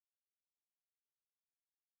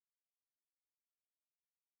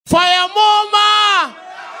Fyah Mummah.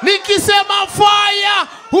 Nikisema Fyah,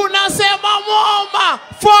 unasema Mummah.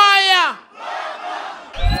 Fyah.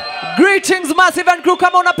 Greetings Massive and crew.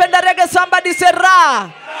 Kama unapenda reggae, somebody say ra.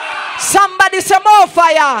 Somebody say more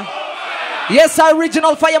Fyah. Yes, our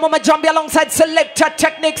original Fyah Mummah Jahmby alongside Selector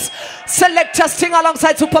Technix. Selector Sting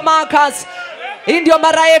alongside Supermarkers. Indio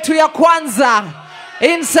mara yetu ya kwanza.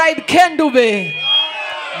 Inside Kendu.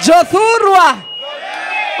 Jothurwa.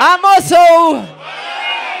 Amoso.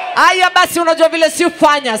 Aya basi unajua vile si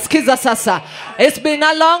ufanya. Sikiza sasa. It's been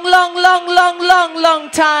a long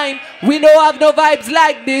time. We don't have no vibes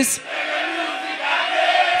like this.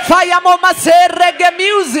 Fyah Mummah say reggae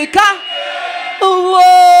music, huh?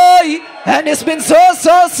 Whoa. And it's been so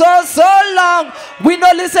long. We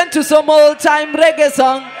don't listen to some old time reggae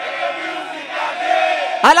song.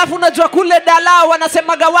 Alafu unajua kule Dala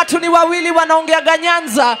wanasemaga watu ni wawili wanaongeaga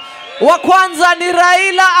Nyanza. Wa kwanza ni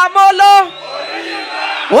Raila Amolo.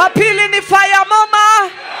 Wa pili ni Fyah Mummah.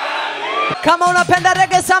 Kama unapenda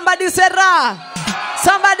reggae, somebody say ra.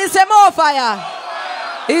 Somebody say more Fyah.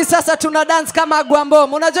 Hii sasa tuna dance kama Agwambo.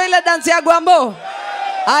 Unajua ile dance ya Agwambo?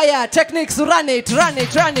 Aya, Technix, run it.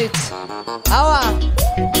 Awa.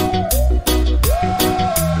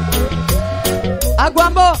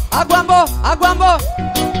 Agwambo.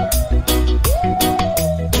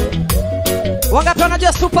 Wangapi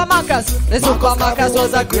wanajua Supermarkers? The Supermarkers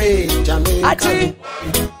was a great Jamaican.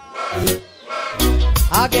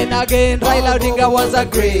 Again, Raila Odinga was a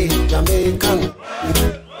great Jamaican.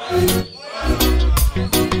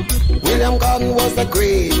 William Gordon was a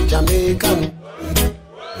great Jamaican.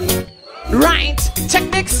 Right,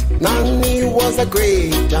 Technix. Nani was a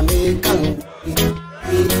great Jamaican.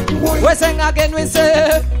 We sing again, we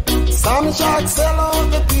say. Some sharks sell all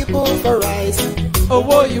the people for rice. Oh,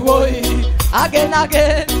 boy. Again.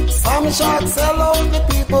 Some sharks sell all the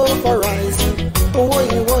people for rice. Boy.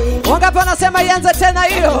 Wangapi wanasema ianze tena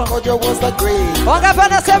hiyo? Kojo was a great. Wangapi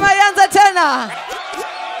wanasema ianze tena?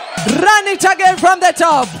 Run it again from the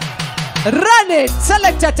top. Run it.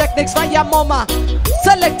 Selector Technix, Fyah Mummah.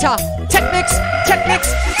 Selector Technix.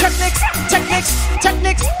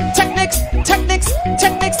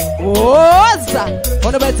 Woza.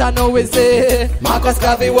 One better know we say Marcus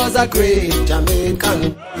Garvey was a great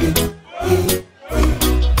Jamaican.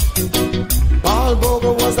 Paul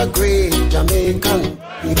Bogle was a great Jamaican.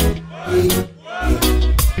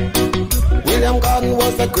 William Gordon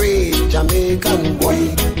was a great Jamaican.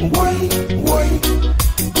 Boy.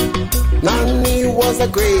 Nani was a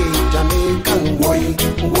great Jamaican. Boy.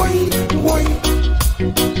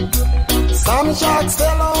 Some sharks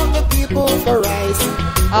sell all the people for rice.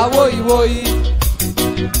 Woy.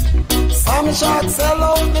 Some sharks sell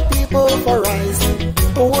all the people for rice.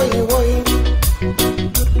 Woy.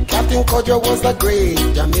 Captain Kojo was a great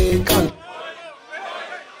Jamaican.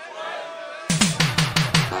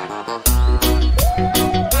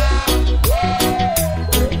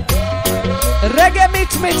 Reggae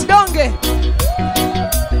meet donge.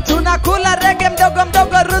 Tunakula reggae mdogo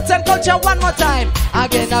roots and culture one more time.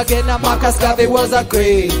 Again, Marcus Garvey was a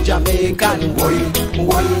great Jamaican. Woy.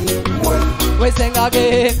 We sing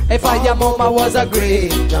again. Fyah Mummah was a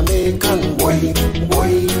great Jamaican. Woy.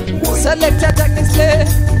 Selector Technix.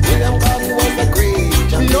 William Gordon was a great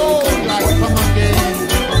Jamaican.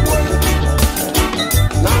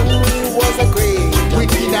 Nani was a great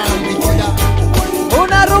Jamaican.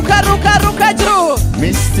 Unaruka juu.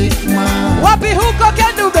 Mystic man. Wapi huko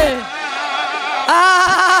Kendu?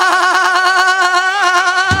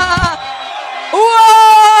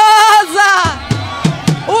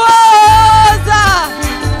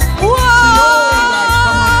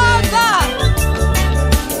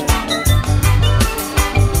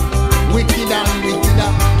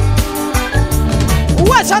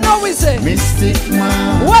 Watch I know we say Mystic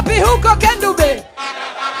man. Wapi huko Kendu?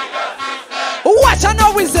 Watch I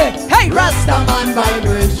know we say. Hey Rastaman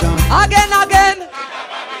vibration. Again.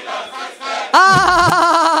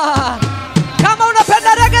 Kama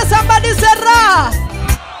unapenda reggae, somebody say ra.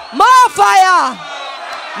 More Fyah.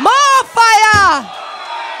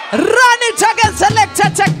 Run it again, Selector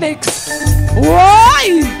Technix. Why?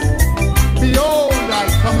 Behold, I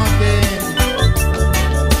come again.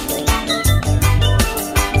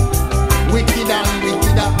 Wickeder.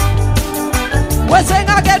 We sing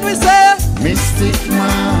again, we say Mystic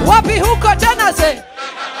man. Wapi huko tena say.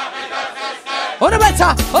 On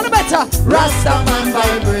better. Rastaman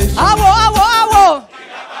vibration. Awo.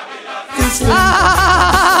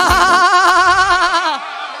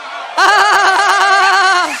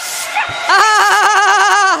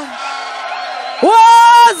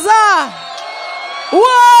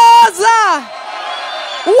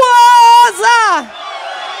 Woza.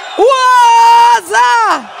 Waza!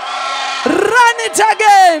 Run it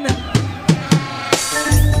again.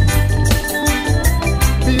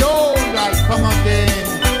 Behold, I come again.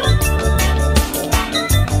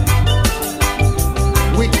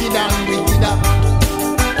 Wicked and wickeder.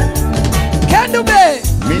 Kendu.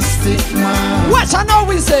 Mystic man. What I know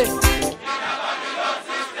we say.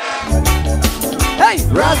 Hey,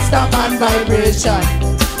 Rastaman vibration.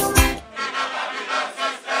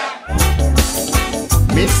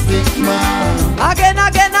 Mystic man. Again.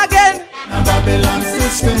 A Babylon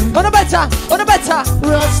system. On the better.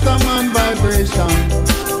 Rastaman vibration.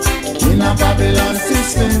 In a Babylon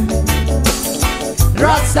system.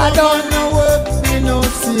 Rasta don't know what we know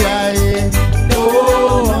CIA. No.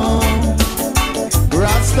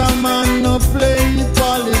 Rastaman no play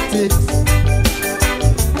politics.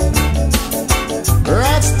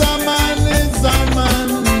 Rastaman is a man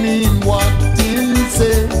in what he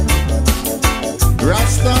say.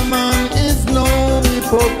 Rastaman is no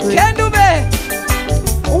hypocrite. Kendu.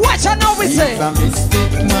 What I know we say. He's a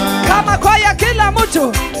mystic man. Kama kwaya kila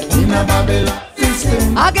mtu. In a Babylon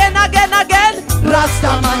system. Again.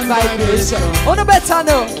 Rastaman vibration. On the better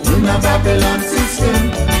no. In a Babylon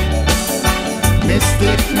system.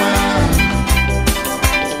 Mystic man.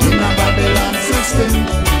 In a Babylon system.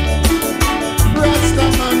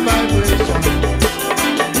 Rastaman vibration.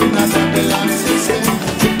 In a Babylon system.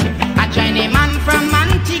 A Chinese man from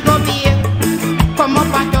Montego Bay come up a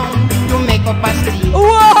town to make up a steal.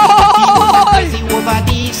 Whoa! He was over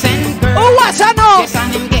decent girl. Oh, what I know? Yes,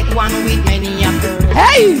 and him get one with many a girl.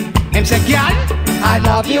 Hey! Him say, girl, I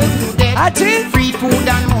love you to death. Ati? Free food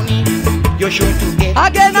and money, you sure to get.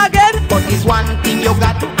 Again. But there's one thing you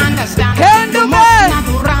got to understand. Kendu, you man. must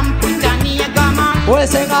not ramp with a nigga man. We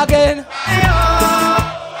sing again.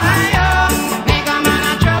 Ayo, nigga man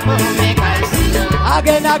a trouble, make I see you.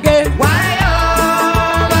 Again. A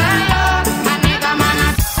nigga man a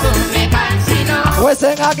trouble, make I see you. We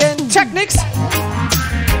sing again. Technix.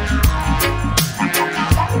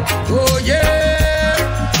 Oh yeah.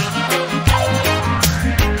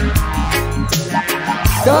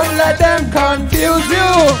 Don't let them confuse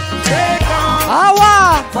you. Take on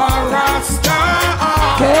Awa. for Rasta.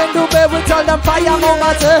 Kendu, we tell them Fyah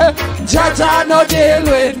Mummah say Jaja no deal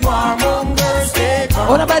with. Warmongers, take on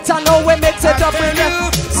On the better know we mix it up with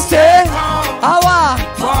them. Stay. Awa.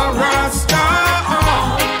 for Rasta.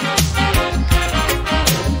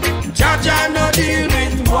 Jaja no deal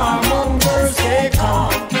with warmongers, take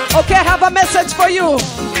on. Okay, I have a message for you.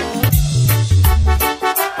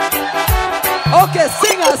 Okay,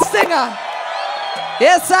 singer.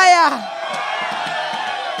 Yes, I am.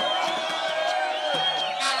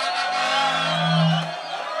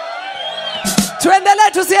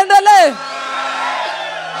 Tuendelee, tusiendelee?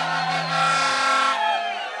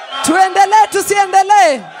 Tuendelee,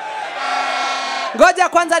 tusiendelee? Ngoja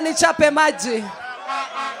kwanza nichape maji.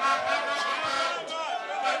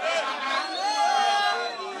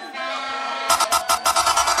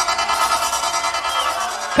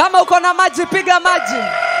 Kama uko na maji, piga maji.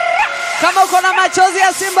 Kama uko na machozi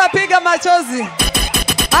ya simba, piga machozi.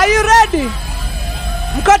 Are you ready?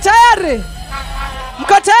 Mko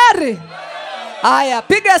tayari? Aya,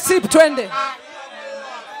 piga sip twende.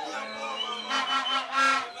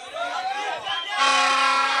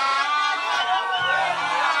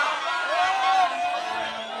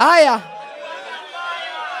 Aya.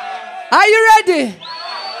 Are you ready?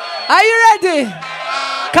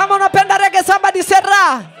 Come on, unapenda reggae, somebody say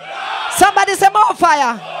ra. Somebody say more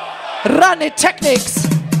fire. Run it, Technix.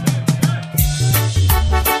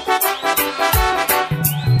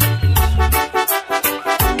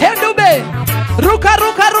 Kendu be.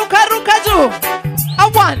 Ruka juu. A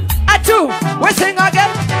one, a two. We sing again.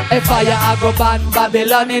 A fire I go ban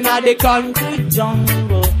Babylon in the concrete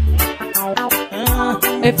jungle.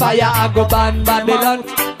 A fire I go ban Babylon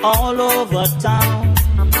all over town.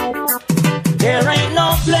 There ain't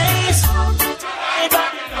no place.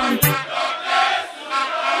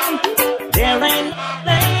 There ain't no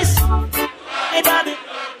place.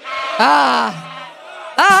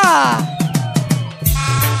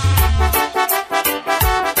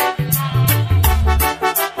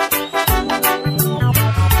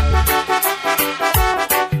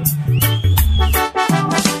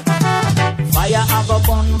 Fire have a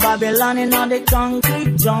burn Babylon in the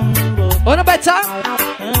concrete jungle. On a better.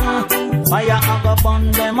 Fire have a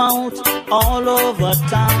burn them out all over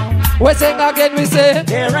town. We sing again, we say.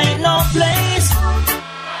 There ain't no place.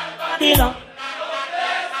 Babylon.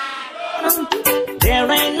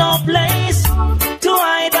 There ain't no place to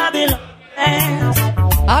hide Babylon.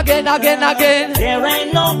 Again. There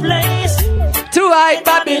ain't no place to hide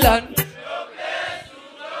Babylon.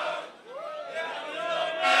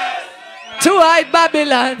 to hide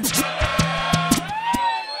Babylon.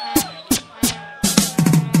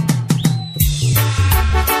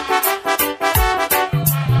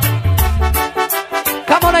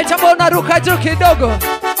 Kama unaichambua unaruka juu kidogo.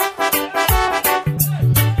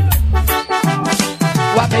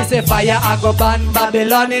 Wamese fire I go burn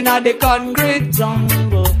Babylon in the concrete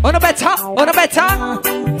jungle. On a better.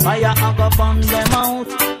 Fire I go burn them out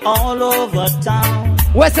all over town.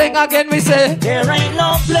 We sing again, we say there ain't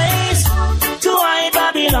no place to hide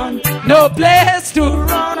Babylon. No place to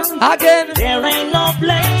run again. There ain't no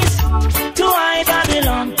place to hide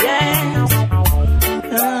Babylon. Yes.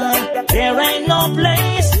 There ain't no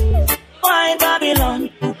place to hide Babylon.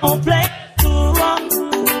 No place to run.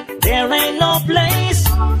 There ain't no place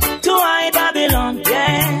to hide Babylon.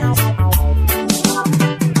 Yes.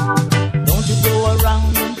 Don't you go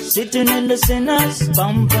around sitting in the sinner's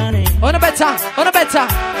company. On a better.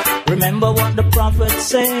 Remember what the prophet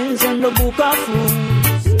says in the book of Ruth.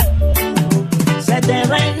 Said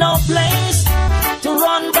there ain't no place to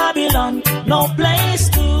run Babylon, no place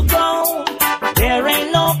to go. There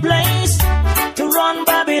ain't no place to run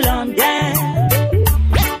Babylon, yeah.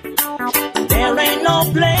 There ain't no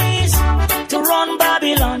place to run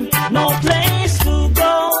Babylon, no place to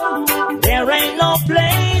go. There ain't no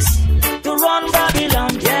place to run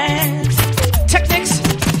Babylon, yeah. Technix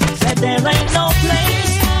said there ain't no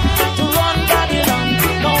place to run Babylon,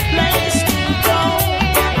 no place to go.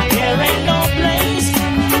 There ain't no place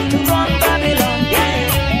to run Babylon,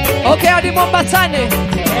 yeah. Okay, Adi Mombasane.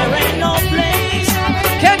 There ain't no place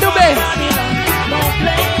Kendu to run Babylon, no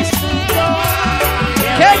place to go.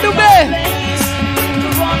 Kendu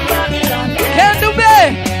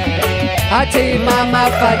Ati Mama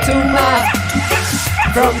Fatuma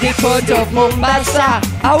from the port of Mombasa.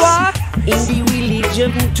 Awa in the village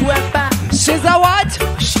of Mtwapa. She's a what?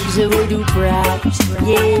 She's a voodoo craft.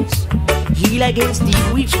 Yes, heal against the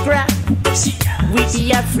witchcraft with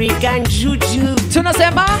the African juju.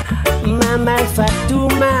 Tunasema Mama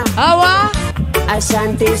Fatuma. Awa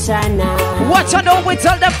asante sana. What you know we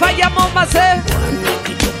tell the Fyah Mummah say?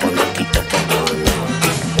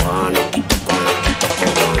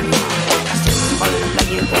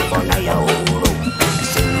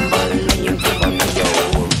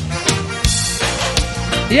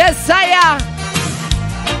 Yes, sire.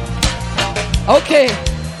 Okay.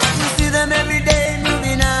 You see them every day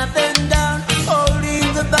moving up and down,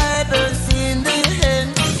 holding the Bibles in the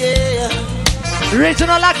hand, yeah.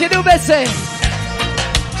 Regional Lucky Dube say.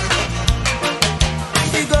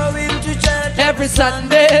 We go into church every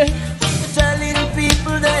Sunday, telling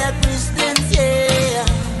people they are Christians, yeah.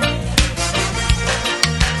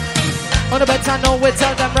 On the better know we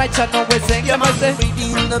tell them right, you know we sing. You must be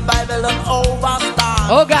reading the Bible and overstand.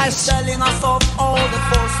 Oh gosh, telling us of all the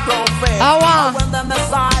false prophets. When the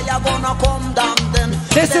Messiah gonna come down, then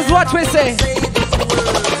this is what we say.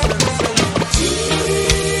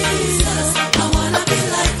 Jesus, I wanna be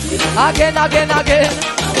like you. Again.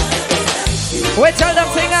 We tell them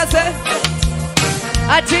sing and say,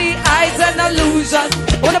 Ati eyes an illusion.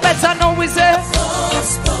 On the better know we say.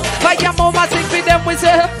 Fyah Mummah sing with them we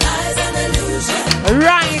say.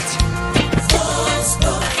 Right.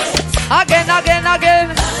 Again.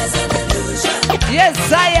 Yes,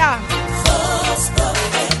 sire.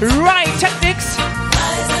 Right, Technix.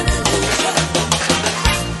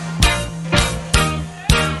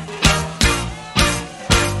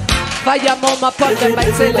 Fyah Mummah put them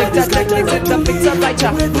by Selector, Technix in the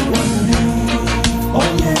Mixtape. Oh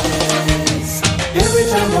yes. Every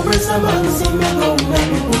time I press a man, see me go, let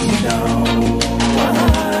me put it down.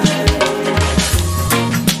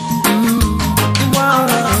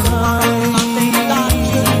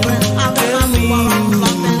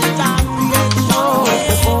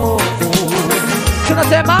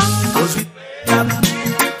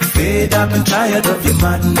 Fed up and tired of your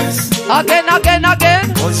madness. Again.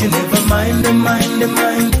 Cause you never mind the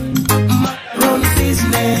mind. Run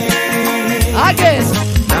business. Again.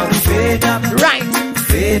 Now we fed up. Right.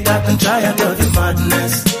 Fed up and tired of your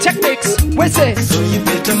madness. Technix, we say. So you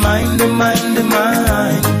better mind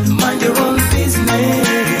your own business.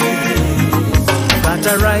 Got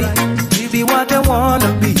a right to be what I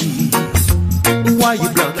wanna be. Why you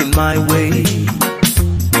blocking my way?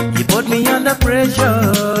 You put me under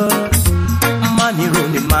pressure. Money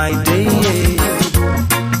ruining my day.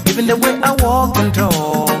 Even the way I walk and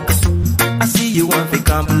talk, I see you want to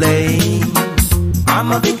complain.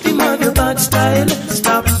 I'm a victim of your bad style.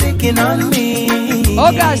 Stop picking on me.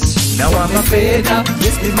 Oh gosh. Now I'm a fed up.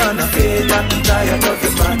 Yes, me man a fed up. I'm tired of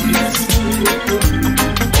your madness.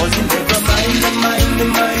 Cause you never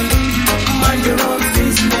mind your own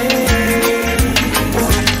business.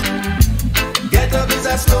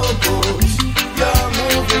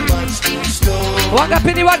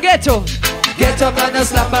 Wangapini wa ghetto. Get up and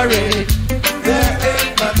slumberate. There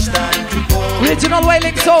ain't much time to go. Regional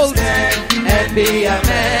Wailing Souls. And be a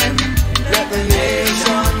man. Let the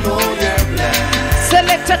nation know they're blessed.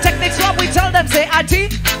 Selector Technix, what we tell them, say, Auntie,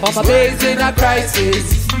 On my base in a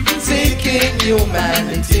crisis, seeking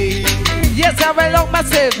humanity. Yes, I will look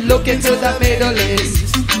massive. Look into the Middle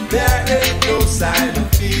East. There ain't no sign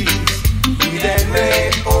of peace. They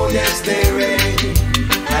rain, oh yes they rain,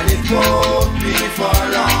 and it won't be for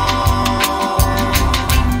long.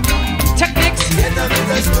 Technix. In the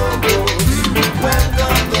middle of snow goes,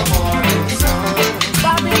 welcome the morning sun.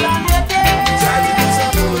 Babylon, you're there. Try to do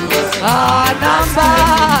some good work.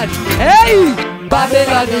 Numbered. Hey!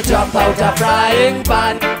 Babylon, you jump out a frying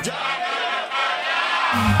pan.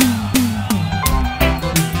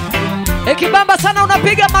 Ekibamba sana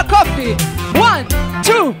unapiga makofi. 1,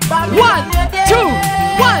 2, 1, 2,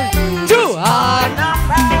 1, 2.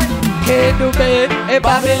 Kendu,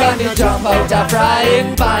 Babylon, you jump out a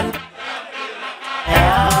frying pan.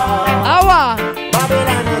 Awa.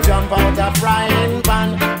 Babylon, you jump out a frying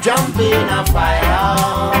pan, jump in a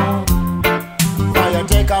fire. Fire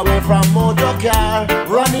take away from motor car,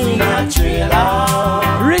 running a trailer.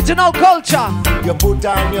 Regional culture. You put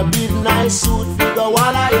on your big nice suit, figure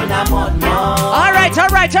walla in a mud mud. Alright.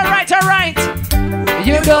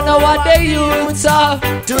 You don't know what they use of.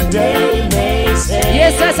 Today they say,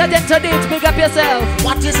 Yes, Sergeant Tadit, big up yourself.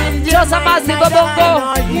 what is in the Just a massive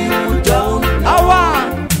bongo. You don't know.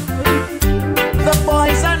 Awa. The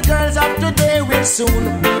boys and girls of today will soon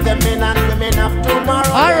be the men and women of tomorrow.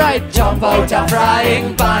 Alright, Jump out a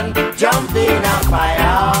frying pan. Jump in a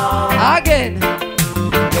fire. again.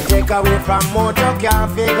 You take away from motor car,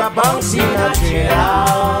 figure bounce in a trailer.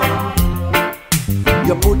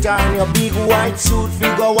 You put on your big white suit,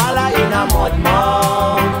 figure walla in a mud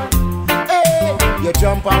mud. Hey, you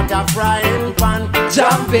jump out a frying pan,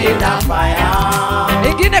 jump in a fire.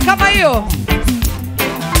 Ingine kama hiyo.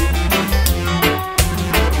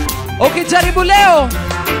 Ukijaribu leo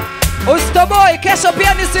usitoboi, kesho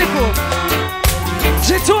pia ni siku.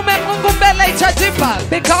 Jitume, Mungu mbele itajipa.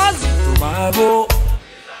 Because Tomorrow,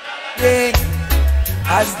 day,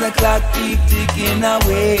 as the clock keep ticking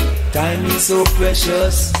away, time is so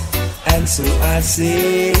precious, and so I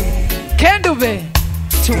say, Kendu be.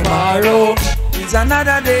 tomorrow is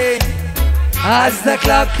another day. As the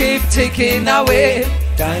clock keep ticking away.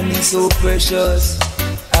 Time is so precious,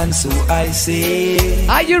 and so I say,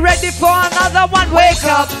 Are you ready for another one? Wake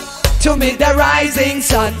up to meet the rising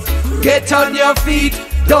sun. Get on your feet,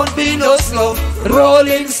 don't be no slow.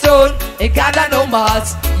 Rolling stone, it gather no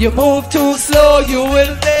mass. You move too slow, you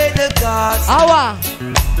will pay the cost. Awa.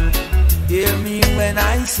 Hear me when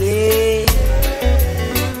I say,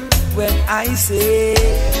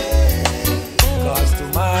 cause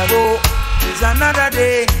tomorrow is another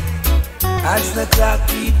day. As the clock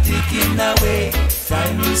keep ticking away,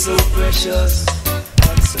 time is so precious,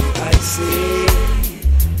 and so I say,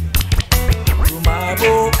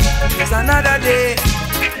 tomorrow is another day.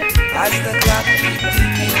 As the clock keep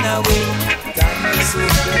ticking away, time is so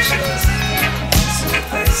precious, and so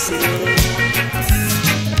I say,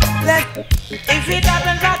 If it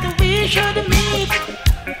happens that we should meet,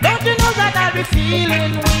 don't you know that I'll be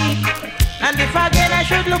feeling weak? And if again I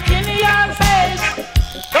should look in your face,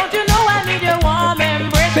 don't you know I need your warm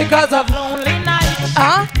embrace? Because of lonely nights.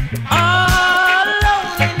 Huh? Oh,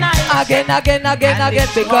 lonely nights. Again,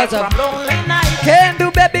 because of lonely nights. Kendu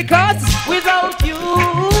be, because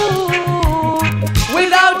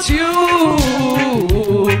Without you.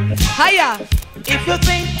 Higher. If you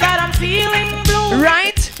think that I'm feeling blue,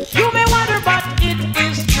 Right. you may wonder, but it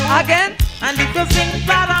is true. Again. And if you think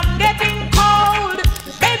that I'm getting cold,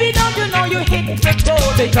 baby, don't you know you hit the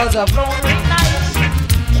cold? Because of lonely nights.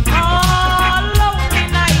 Oh, lonely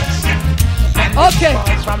nights. Okay.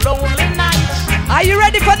 From lonely nights. Are you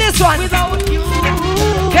ready for this one? Without you.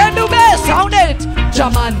 Kendu be, sound it.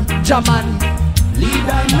 Jaman. lead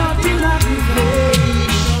I not in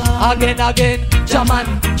a Again. Jaman.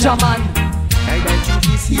 I got you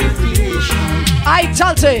this here creation. I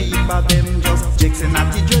tell you. Keep of them just Jackson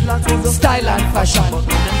at the dreadlocks was a Style and fashion. But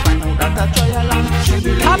now them find out that a trial and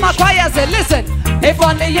tribulation. Come on, choir, say, listen. If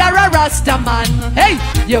only you're a Rasta man, hey,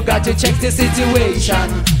 you got to check the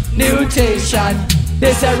situation. Mutation,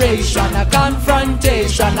 disseration, a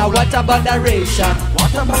confrontation, a what about the ration?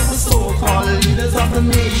 What about the so-called leaders of the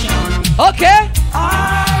nation? Okay.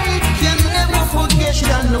 I can never forget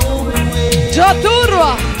the knowing way.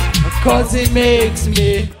 Joturwa, cause it makes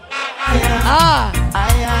me. I am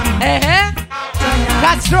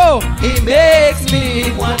Castro, he makes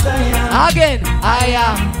me. what I am. Again, I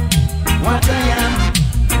am. What I am,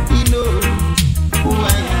 he knows.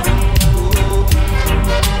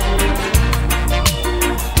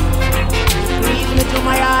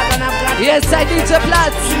 Yes, I DJ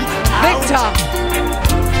Platts. Victor.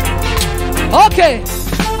 Okay.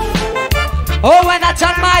 Oh, when I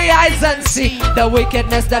turn my eyes and see the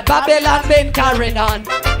wickedness that Babylon been carrying on.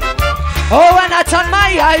 Oh, when I turn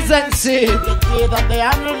my eyes and see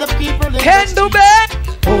Kendu,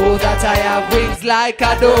 oh, that I have wings like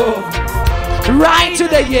a dove, right to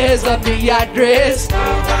the years of the address.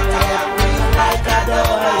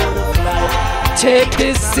 Take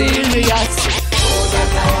this serious.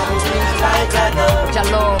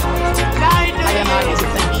 Shalom.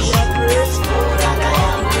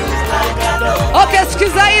 Okay,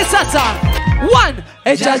 skiza hii sasa. One,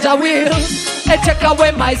 a Jaja will take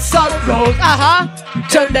away my sorrows.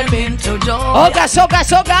 Turn them into joy. Oh gosh, oh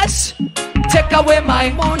gosh, oh gosh. Take away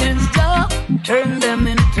my mornings, turn them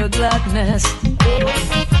into gladness.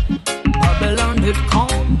 Babylon will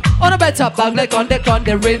come on a better bag like on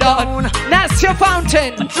the rhythm. That's your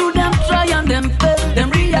fountain. Through them try and them fail,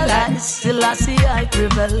 them realize still I see I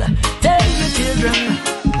prevail. Tell the children.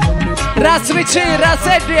 Ras Richie, Ras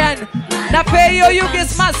Adrian. Na pay you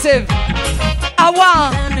gets massive. I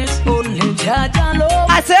want.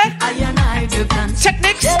 I say.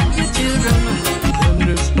 Technix.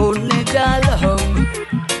 Only love,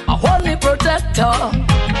 a holy protector.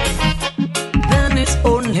 Then it's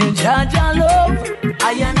only Jaja love.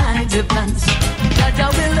 I and I depends. Jaja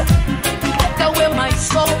will take away my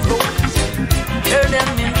sorrows, turn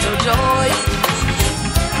them into joy.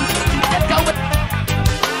 Take away.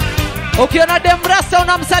 Okay, na dem rasta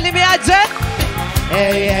unamsalimiaje?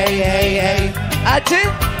 Hey, hey, hey, hey. Ati?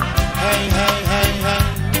 Hey, hey, hey, hey.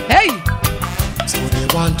 Hey. So they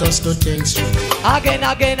want us to think stupid. Again,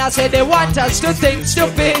 I say they want us to think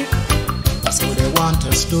stupid. That's how they want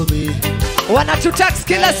us to be. Wanatutax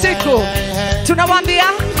kila siku.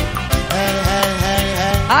 Tunawambia.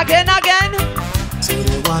 Again. So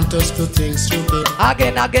they want us to think stupid.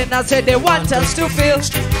 Again, I say they want us to feel.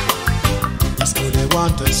 That's how they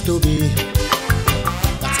want us to be.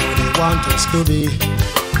 That's how they want us to be.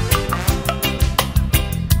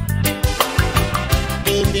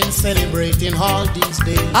 They've been celebrating all these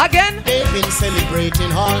days. Again? They've been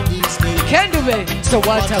celebrating all these days. Kendu. So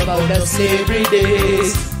what about the slavery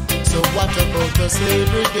days? So what about the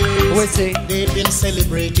slavery days? We say they've been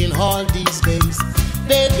celebrating all these days.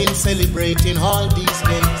 They've been celebrating all these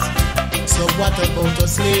days. So what about the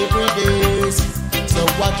slavery days? So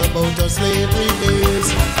what about the slavery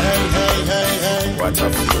days? Hey, hey, hey, hey. What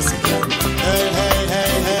about the slavery? Hey, hey,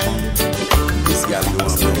 hey, hey. This guy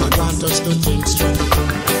knows they want us to think straight.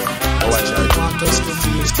 They want us to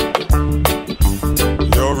feel straight.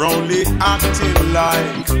 You're only acting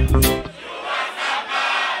like,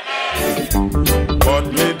 but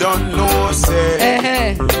me don't know,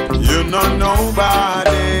 say, you know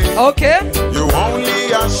nobody. Okay. You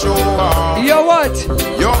only a show off. You're what?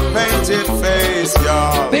 Your painted face,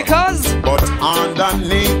 yeah. Because? But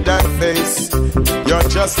underneath that face, you're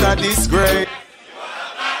just a disgrace.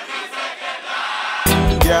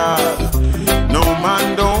 Yeah, no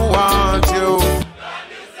man don't want you.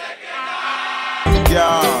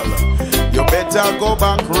 Girl, you better go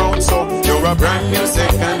back round, so you're a brand new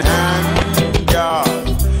second hand. Girl,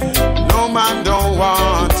 no man don't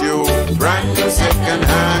want you. Brand new second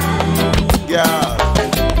hand. Girl,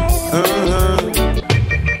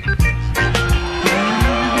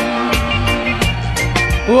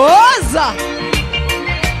 Woza!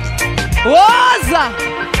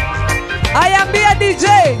 I am a DJ.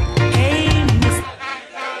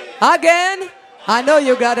 Again, I know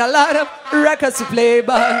you got a lot of records to play,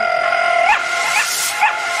 but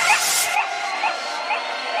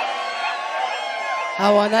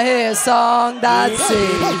I wanna hear a song that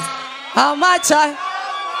says how much I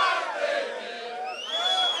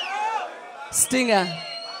Stinger.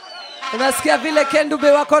 Unasikia vile Kendu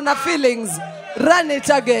wako na feelings. Run it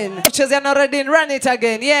again. Chezea na Redin, run it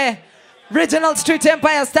again. Yeah. Regional Street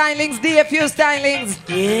Empire stylings, DFU stylings.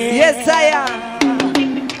 Yeah. Yes, I am.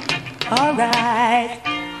 All right.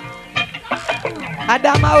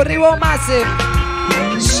 Adama Uriwo Massive.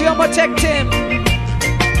 Shiomo Tech Team.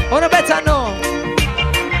 Uno better know.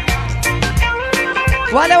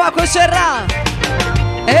 Wale wako Shera.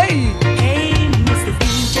 Hey. Hey, Mr.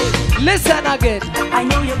 DJ. Listen again. I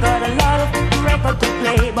know you got a lot of record to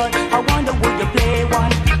play, but I wonder would you play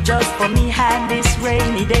one just for me on this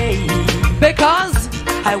rainy day? Because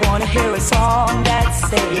I wanna hear a song that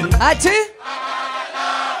says Ati?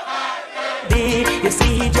 You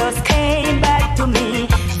see, he just came back to me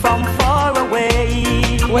from far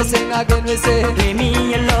away. We sing again, we say play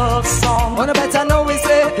me a love song. Wanna better know we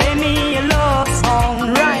say play me a love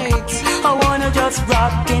song. Right. I wanna just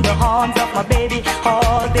rock in the arms of my baby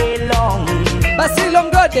all day long. Basilo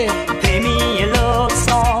Mgode. Play me a love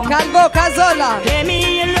song. Calvo Cazola. Play me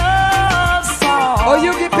a love song.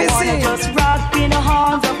 Oyugi PC. Just rock in the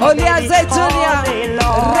arms of my Olia baby Zaytunia. all day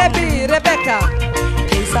long. Rebecca.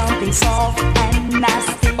 Play something soft and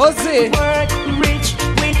nasty. Ozzy. Word rich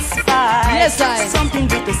with spice. Yes, I. Something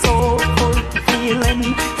with a soulful feeling.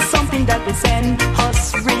 Something that will send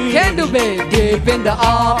us reeling. Kendu babe, deep in the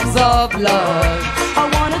arms of love. I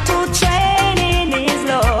wanna to chain in his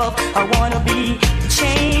love. I wanna be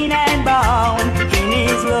chained and bound in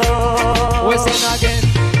his love. We sing again.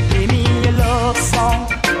 Play me a love song.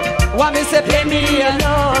 What me say? Play me a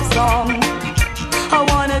love song. I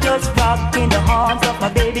wanna just rock in the arms of my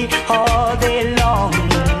baby all day long.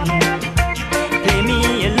 Play me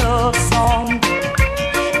a love song.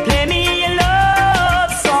 Play me a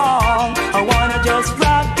love song. I wanna just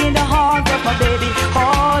rock in the arms of my baby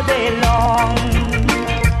all day long.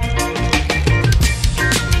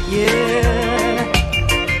 Yeah.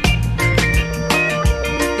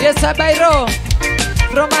 Yes, Abairo.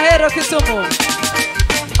 From Ahero Kisumu.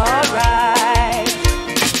 Alright.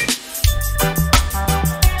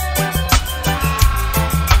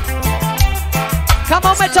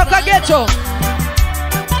 Kama umetoka ghetto.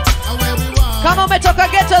 Kama umetoka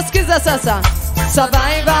ghetto, skiza sasa.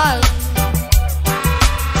 Survival.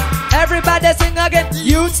 Everybody sing again.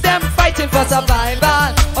 Youths them fighting for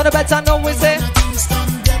survival. On the better know we say.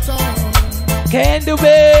 Kendu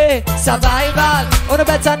be survival. On the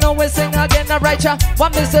better know we sing again. A righteous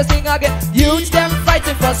one me say sing again. Youths them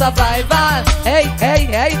fighting for survival. Hey, hey,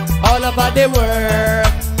 hey, all over the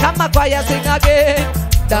world. Come on, choir sing again.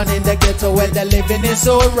 Down in the ghetto where the living is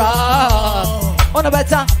so rough. On the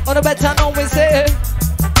better know we say.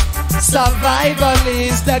 Survival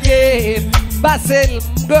is the game. Basil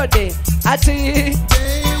Mgode Ati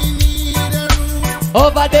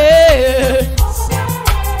over there.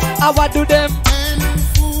 I want do them.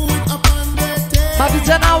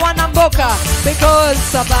 Mavijana wanamboka because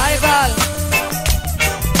survival.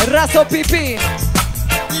 Raso pipi.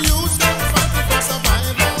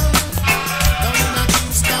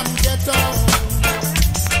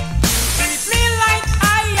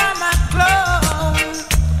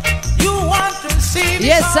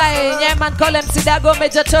 Yes, I, Nyaima, call him Sidago,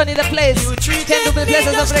 Major Tony, the place. Can do the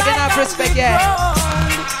places of regional respect, yeah.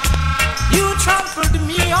 You trampled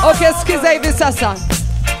me on. Okay, skiza hivi sasa.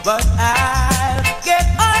 But I'll get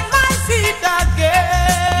on my feet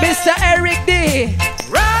again. Mr. Eric D.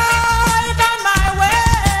 Right on my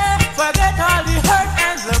way. Forget all the hurt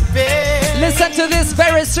and the pain. Listen to this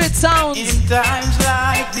very sweet sound. In times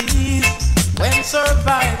like these, when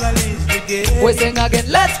survival is the game. We sing again,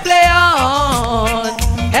 let's play on.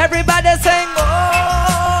 Everybody sing.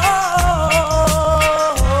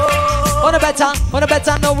 On a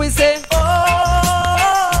better, no we say.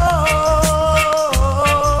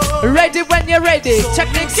 Ready when you're ready. So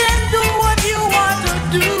Technix. You can do what you want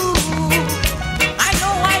to do. I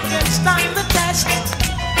know I can stand the test.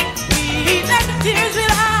 We and the tears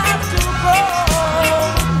will have to go.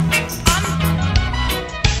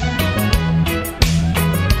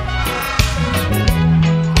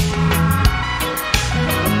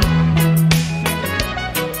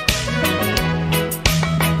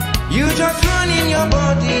 You just running your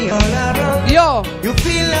body all around. Yo. You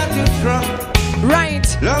feel that you're strong. Right.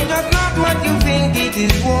 Love just not what you think it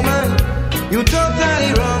is, woman. You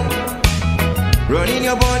totally wrong. Running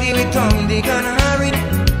your body with tongue, they gonna hurry.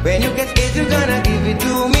 When you get it, you gonna give it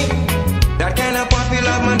to me. That kind of puppy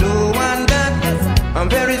love, man, no one that. I'm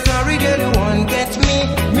very sorry, girl, you won't get me.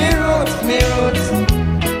 Me roots, me roots.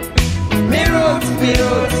 Me roots, me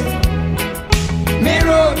roots. Me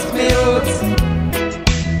roots, me roots.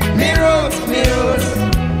 Me roots, me roots.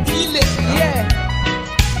 Yeah.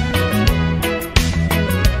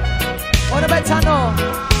 On a better no.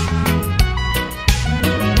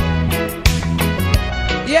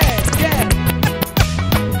 Yeah, yeah.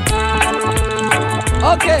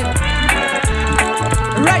 Okay.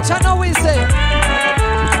 Right, I know we say.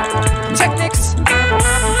 Technix.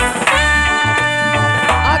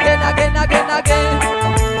 Again.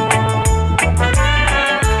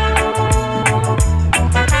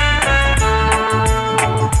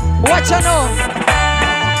 Watch you know.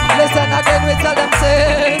 Listen again, we tell them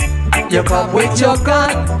say. You come with your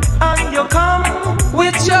gun. And you come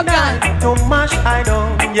With your gun. to mash idol.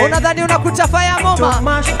 Yeah. Unadhani unakuta Fyah To Mummah.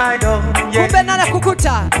 mash idol. Yeah. Kumbe nana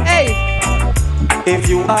kukuta. Hey. If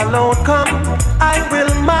you alone come, I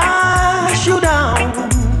will mash you down.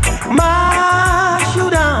 Mash you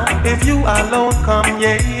down. If you alone come,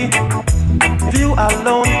 yeah. If you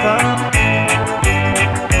alone come.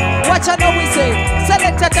 Watch I know we say.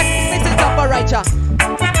 Selector Technix, it is up right.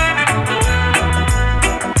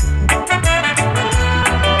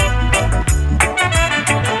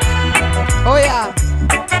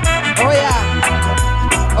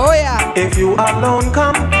 alone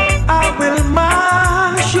come, I will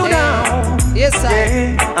mash you down. Yes, sir.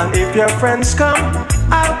 Yeah. And if your friends come,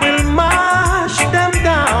 I will mash them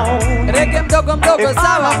down. If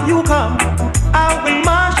all of you come, I will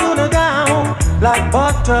mash you down. Like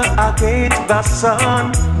butter against the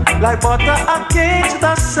sun. Like butter against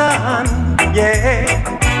the sun. Yeah.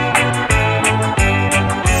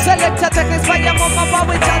 Selector, Technix, Fyah, Mummah, what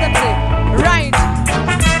we tell them say? Right.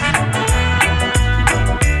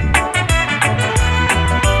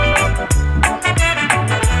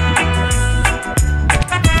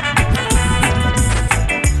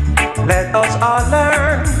 Let us all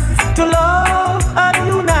learn to love and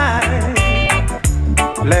unite.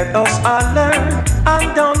 Let us all learn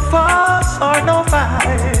and don't fuss or no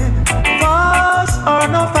fight. Fuss or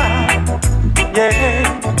no fight.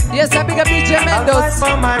 Yeah. Yes, I big up DJ Mendoz. I'll fight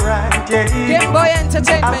for my right, yeah. Game Boy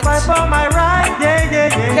Entertainment. I'll fight for my right, yeah,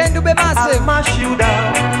 yeah, yeah. Kendu be massive. I'll mash you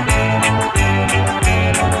down.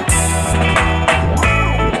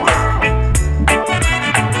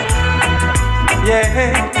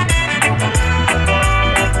 Yeah.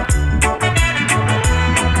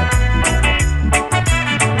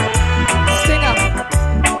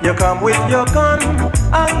 You come with your gun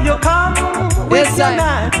and you come with your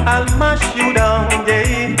knife. I'll mash you down,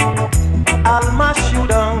 yeah. I'll mash you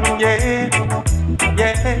down, yeah.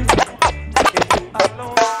 Yeah.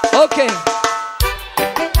 Okay.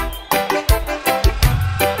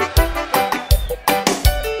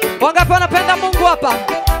 Wangapi wanapenda Mungu hapa?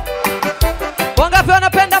 Wangapi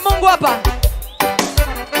wanapenda Mungu hapa?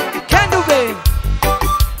 Kendu be.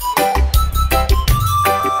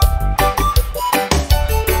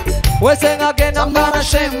 We sing again, I'm gonna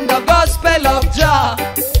sing the gospel of Jah.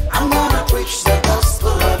 I'm gonna preach the gospel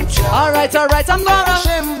of Jah. Alright, I'm gonna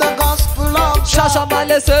sing the gospel of Jah. Shasha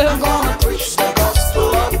Malese. I'm gonna preach the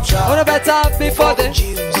gospel of Jah. On the better before the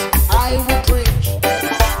Jews, I will preach.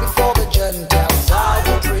 Before the Gentiles, I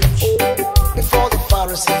will preach. Before the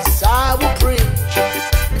Pharisees, I will preach.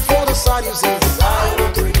 Before the Sadducees, I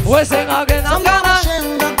will preach. We sing again, I'm gonna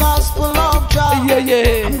sing the gospel of Jah. Yeah,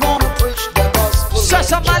 yeah. I'm gonna preach the gospel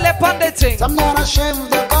Shasha Male Panditing. I'm gonna share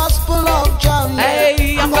the gospel of Jah.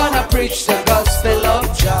 Hey, I'm gonna preach the gospel of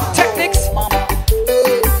Jah. Technix. Mama.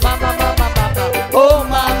 Mama, mama, mama. Oh,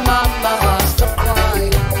 mama, mama. Stop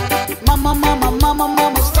crying. Mama, mama, mama,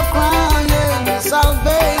 mama, stop crying.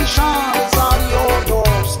 Salvation is on your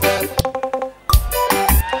doorstep.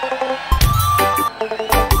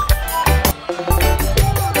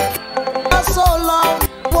 That's so long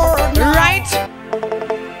word now.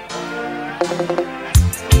 Right.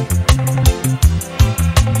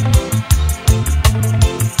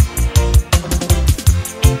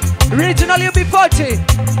 Regional UB40.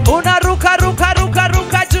 Una ruka, ruka, ruka,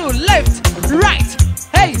 ruka, do left, right.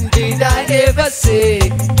 Hey, did I ever say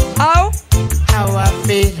how I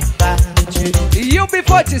feel about you?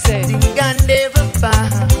 UB40 say Think I never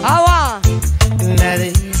found how that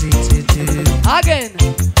easy to do. again.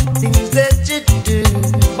 Things that you do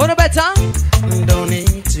Una better, don't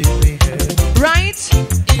need to be heard. right?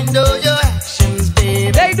 You know your actions,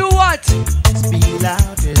 baby. They do what? Speak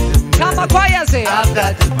louder than Come on, words. choir say I've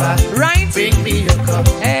got the back. right. Bring me a cup.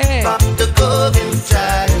 Hey, Pop the cup and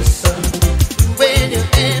try the sun. When you're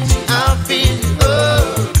empty, I'll feel you.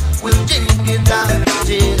 Oh, we'll drink it down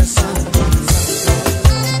to the sun.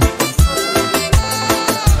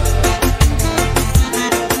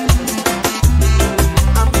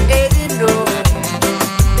 I'm getting over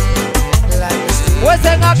like a street. we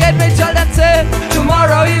sing again. We tell them say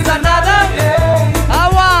tomorrow is another day.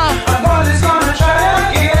 Our gonna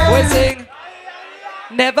try again. we sing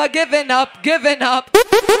never giving up, giving up.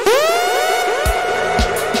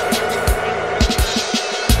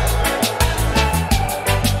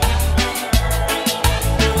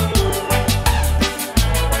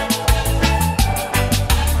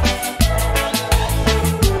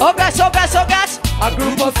 Oh gosh, oh gosh, oh gosh. A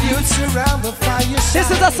group of youths. Around the fire. This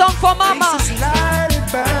is a song for mama.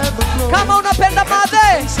 Come on up in the mother.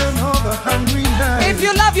 If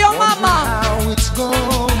you love your mama,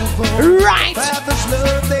 right.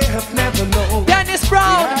 Dennis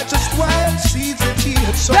Brown.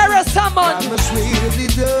 There is someone.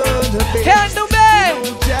 Kendu be.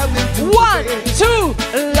 1, 2,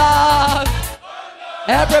 love.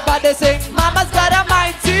 Everybody sing, Mama's got a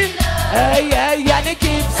mighty. Hey, hey, and it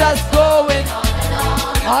keeps us going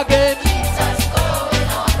again.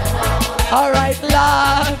 Alright,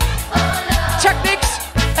 love. Technix.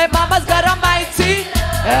 Hey, Mama's got a mighty.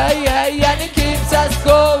 Hey, hey, and it keeps us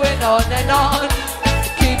going on and on.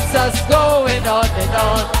 Keeps us going on and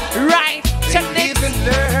on. Right. Technix.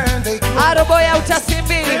 Aroboya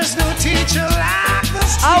utasimbi. There's no teacher like the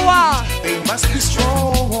street. Awa. They must be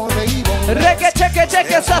strong or they won't. Reggae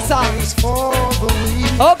cheke sasa.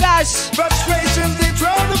 Oh gosh. Frustrations they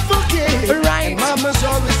try to forget. Right. And mamas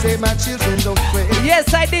always say my children don't pray.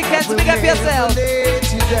 Yes, I did. Can't speak up yourself.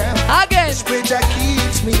 Again. That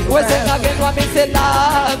keeps me what's it again? What me say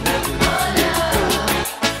love?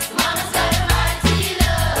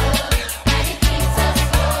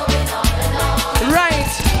 Right.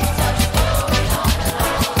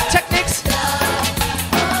 Technix.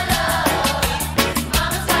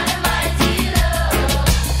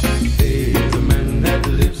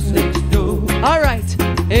 All right.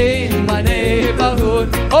 In my neighborhood.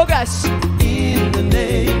 Oh gosh. In the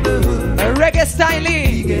neighborhood. Reggae style.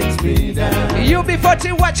 He gets me down.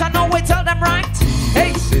 UB40 watch. I know we tell them right.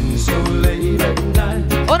 Hey. Since so late at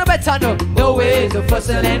night. On a better no. No way to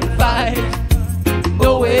fussing and fight.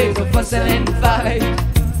 No way to fussing and fight.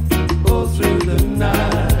 Go through the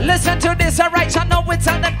night. Listen to this, alright. I know we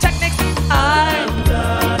tell them Technics. I'm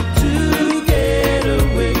got to get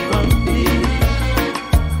away from here.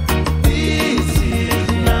 This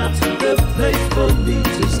is not the place for me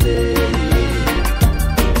to stay.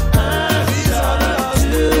 I've got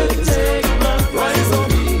to take my rise on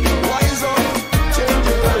me. Rise on, change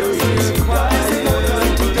your ways.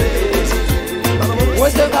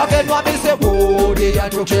 What's the target? What me say? Whoa, they are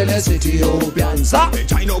to kill the Ethiopians. They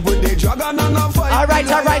join up with the dragon and a fight. Alright.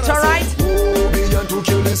 Whoa, they are to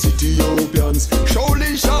kill the Ethiopians.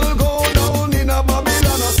 Surely shall go down in a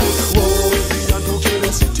Babylon. Whoa, they are to kill the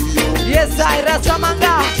Ethiopians. Yes, I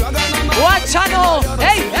Rasamanga. What channel?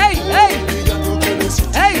 Hey.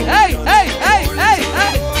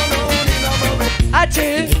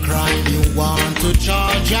 Ati. The crime you want to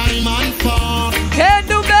charge Jahmby for.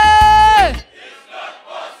 Kendu.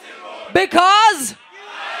 Because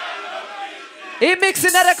he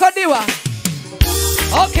mixing the recording.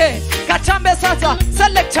 Okay, Kachambe sasa,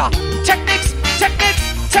 Selector, Technix.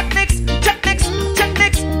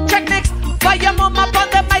 Fyah Mummah on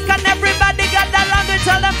the mic and everybody gather around and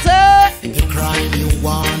tell them say. The crime you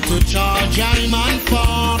want to charge Jahmby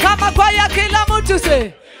for. Kama kwaya kila mtu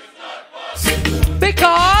say.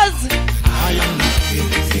 Because I am not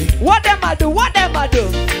guilty. What them I do?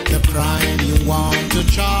 The crime you want to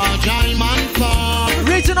charge Jahmby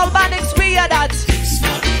for. Regional banding spear that. It's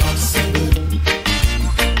not possible.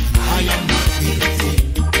 I am not guilty.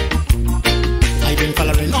 I've been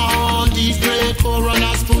following all these great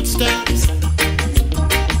forerunners' footsteps.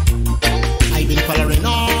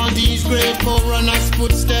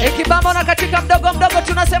 Ikibamba katika mdogo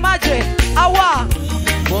tunasemaje? Awa.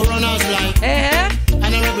 Forerunners like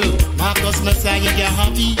Honorable Marcus Messiah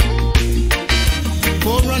Jahmby.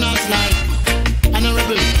 Forerunners like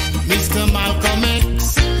Honorable Mr. Malcolm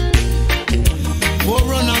X.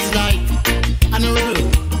 Forerunners like Honorable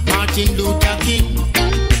Martin Luther King.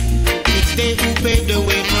 It's they who paved the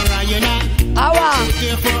way for I and I. Awa.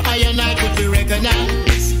 Therefore I and I could be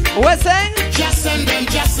recognized. We're saying? Just send them.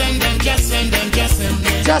 Just send them.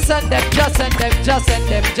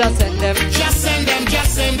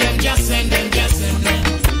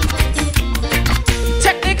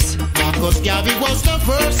 Technix. Marcus Garvey was the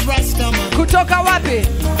first Rastaman. Kutoka wapi?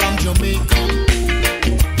 From Jamaica.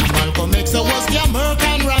 Malcolm X was the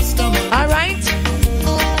American Rastaman. Alright.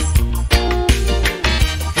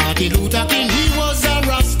 Martin Luther King, he was a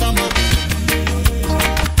Rastaman.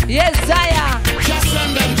 Yes, Zaya. Just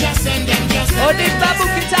send them. Odin Babu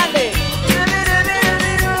Kitale.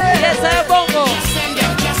 Yes, I bongo.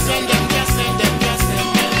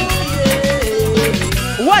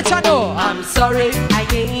 Watch I know. I'm sorry, I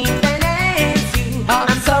can't finance you.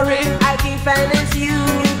 I'm sorry, I can't finance you,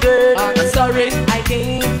 girl. I'm sorry, I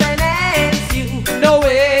can't finance you. no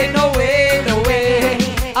way.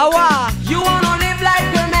 Awa. You wanna live like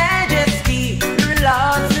Your Majesty,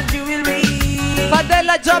 lots of jewelry.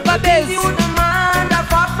 Padela Jabba Biz. You demand a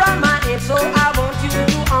far from my head, so I want you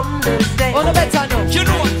to understand. On the better no. You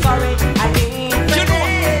know I'm sorry, I can't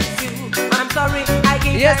finance you. I'm sorry, I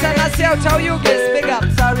can't. Yes, and I see how you guys big up.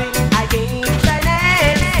 I'm sorry, I can't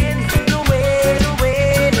finance you. No way.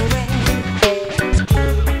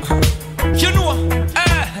 You know,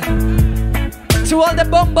 To all the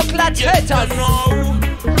bombo clutch haters.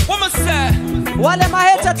 what me say? Wale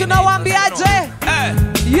maheta tunawambiaje?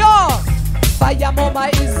 Yo, Fyah Mummah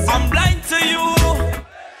is I'm blind to you.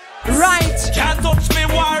 right. Can't touch me,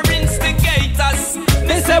 war instigators.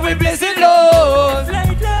 They say we blazing love.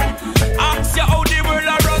 Ask you how the world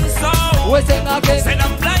a run so. We sing again. Said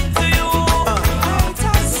I'm blind to you.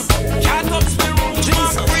 Can't touch me, room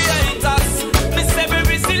creators. Me say we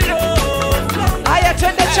receive love. I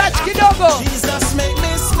attend the church kidogo.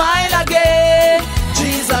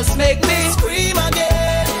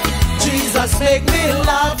 make me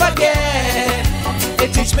laugh again.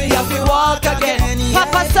 It teach me how to walk again.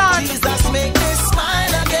 Papa Son. Jesus make me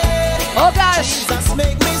smile again. Oh gosh. Jesus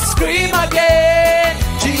make me Scream again.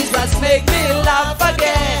 Jesus make me laugh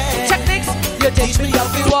again. Technix, you teach me how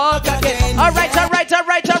to walk again. Alright, alright,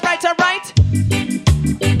 alright, alright,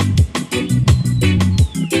 alright.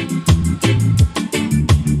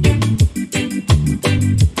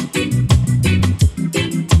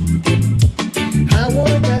 I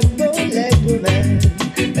want a bow-leg woman,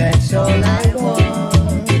 that's all I want.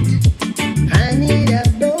 I need a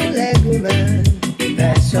bow-leg woman,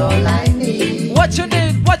 that's all I need. What you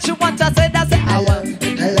need, what you want, I said, that's it.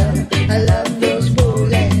 I love those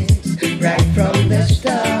bow-legs right from the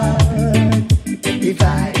start. If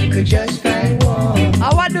I could just find one,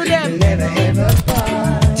 I want to do them. we'll never ever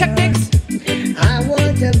part. Technix. I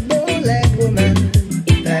want a bow-leg woman,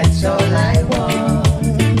 that's all I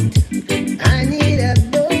want. I need a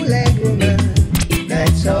bow-leg woman,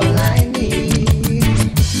 that's all I need.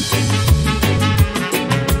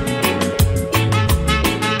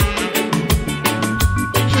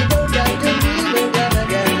 She goes down to me, no other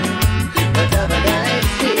girl, whatever I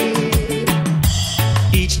see.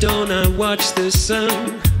 Each dawn I watch the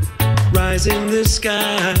sun rise in the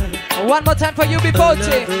sky. One more time for you, before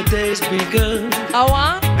Another day's begun. I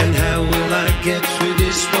want. And how will I get through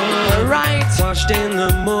this one? Right. Washed in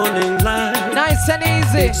the morning light. Nice and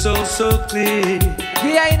easy. It's all so clear.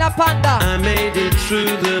 Here in a panda. I made it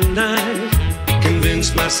through the night.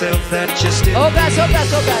 Convinced myself that you're still Oh gosh, oh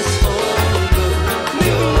gosh, oh gosh.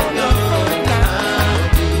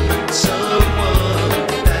 someone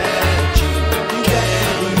that you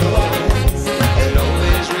can hold and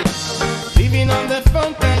always Living on the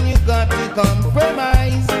front line, you got to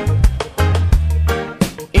compromise.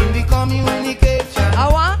 In the communication, I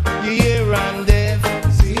want. you hear and deaf.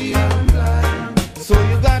 See, I'm blind. So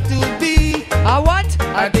you got to be I want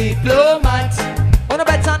a diplomat. Oh no,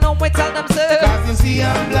 better know we tell them so. cause you see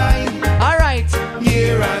I'm blind. Alright.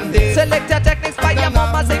 Hear and deaf. Selector Technix by your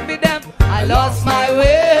mama sing with them. I lost my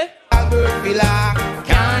way. Albert Villa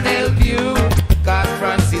Can't help you. cause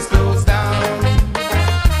Francis closed down.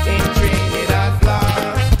 In Trinidad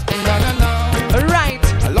lost. No, no, no. Right.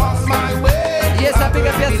 I lost my way. Yes, I pick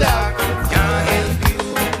up Albert yourself. Villa can't help you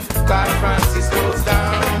cause Francis closed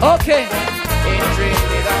down. Okay. In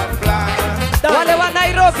Trinidad lost. Wale wa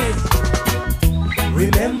Nairobi.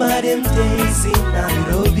 Remember them days in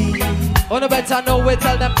Nairobi. Oh no, better know we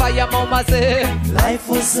tell them by your mama say. Life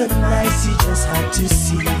wasn't nice, you just had to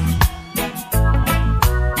see.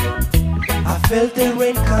 I felt the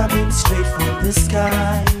rain coming straight from the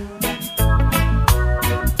sky.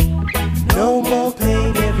 No more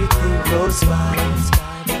pain, everything goes by.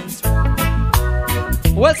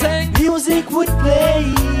 We'll sing. Music would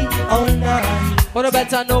play all night. Oh no,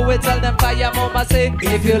 better know we tell them by your mama say.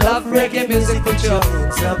 If you love reggae music, put your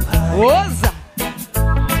hands up high. What's that?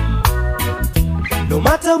 No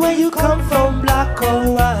matter where you come from, black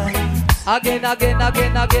or white. Again, again,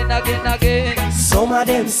 again, again, again, again. Some of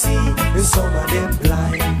them see and some of them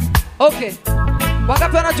blind. Okay.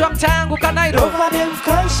 Wangapi wanajua mtaa yangu Kanairo? Some of them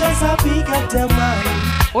conscious are big at their mind.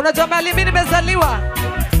 Unajua mahali mimi nimezaliwa?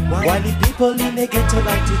 While the people in the ghetto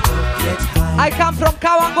like to talk, get high. I come from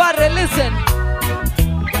Kawangware, listen.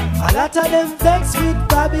 A lot of them vex with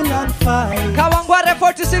Babylon 5. Kawangware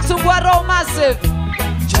 46 Ungwaro massive.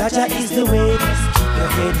 Jaja is the way, just keep your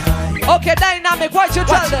head high. Okay, dynamic, what you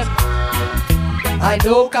tell them? I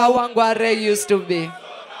know Kawangware used to be.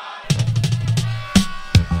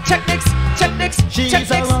 Technix, Technix, She's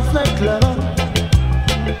Technix. a roughneck lover,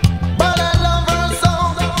 but I love her so,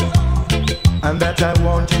 and that I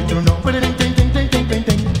want you to know.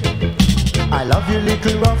 I love you,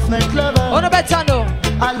 little roughneck lover. Oh no, better no.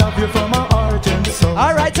 I love you from my heart and soul.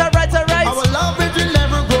 Alright, alright, alright. Our love it will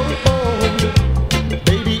never grow old.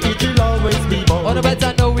 Baby, it will always be bold. Oh no,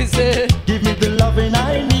 better no, we say. Give me the loving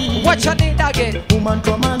I need. What you need again? Woman,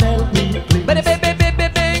 come and help me, please. Baby, baby, baby,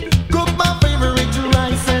 baby. Cook my favorite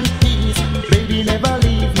rice and peas. Baby, never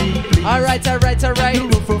leave me, please. Alright, alright, alright.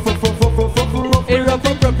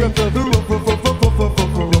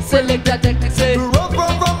 Selector Technix say.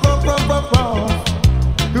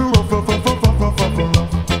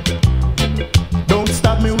 Don't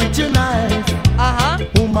stab me with your knife.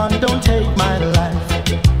 Woman, don't take my life.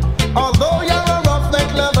 Although you're a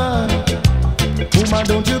roughneck lover, woman,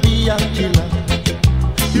 don't you be a killer.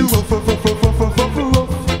 You rough. You rough. You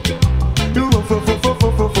rough. You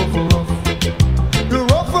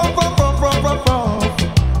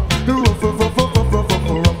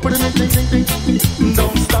rough. Put it in.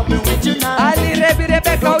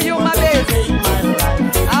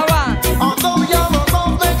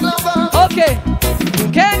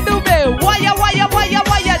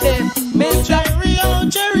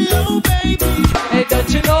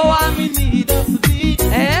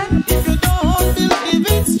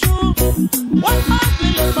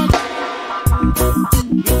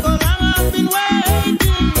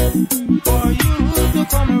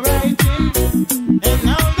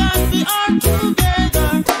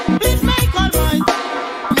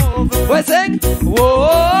 sing.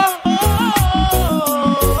 Whoa.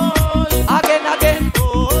 Again.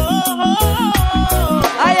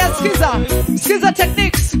 I am Skiza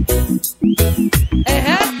Technix.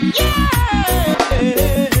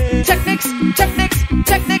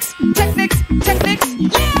 Technix.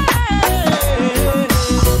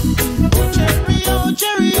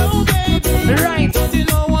 Cherry, baby. Right. Don't you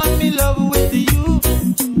know I'm in love with you?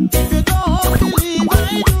 If you don't believe I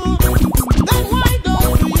do, then why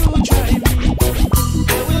don't you try me?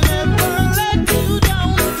 I will never let you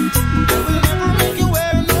down. I will never make you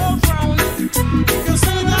wear no frown. If you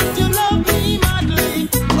say that you love me madly,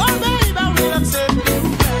 oh baby, I will accept you.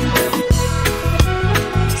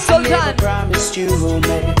 Sultan. I never promised you,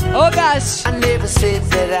 man. Oh gosh. I never said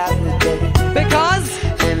that I would be. Because?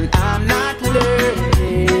 And I'm not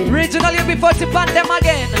learning. Regional, you before to pan them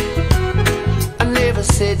again. I never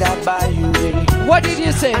said I'd buy you a. What did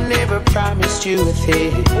you say? I never promised you a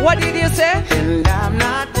thing. What did you say? And I'm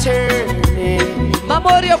not turning.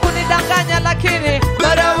 Mamorio kunidanganya lakini,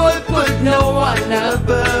 but I would put no one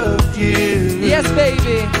above you. Yes,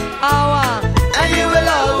 baby. Awa. And you will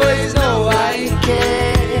always know I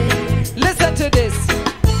care. Listen to this.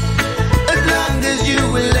 As long as you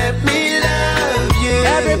will let me love you.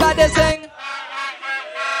 Everybody sing.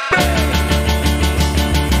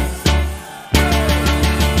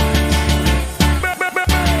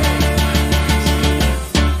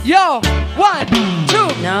 Yo, 1,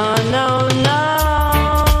 2. No.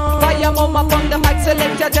 Fyah Mummah on the mic,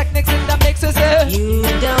 Selector, Technix in the mixes. You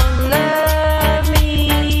don't love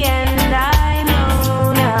me, and I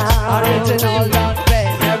know now. Original don't play.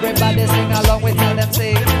 Everybody sing along with tell them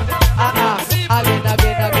sing.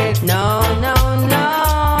 Again. No. No.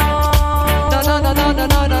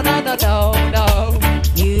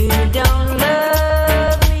 You don't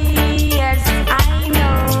love me, as I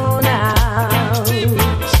know now.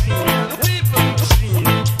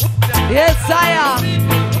 Yes, Sire.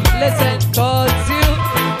 Listen,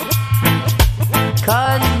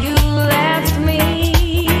 cause you left me,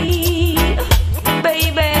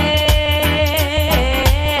 baby,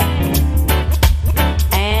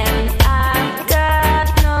 and I've got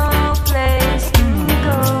no place to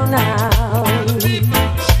go now.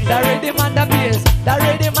 The rhythm and the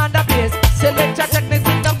bass. Selector, Technix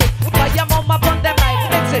in the mix. Fyah Mummah on the mic.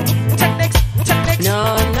 Mix it. Technix. No.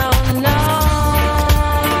 No.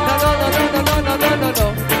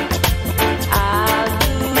 I'll do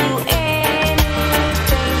anything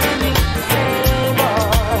you say,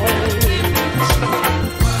 boy.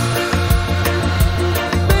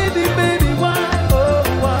 Baby, why?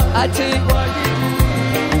 I think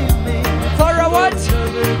for a what?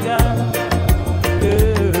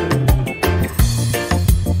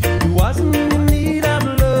 You wasn't in need of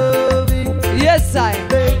loving. Yes, I.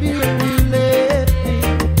 Baby, when you left me.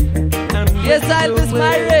 Yes, I'll be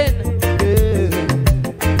smiling.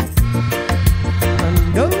 I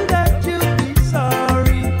know that you'll be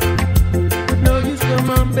sorry, but no use come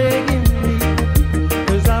on begging me,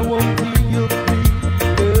 'cause I won't leave you free.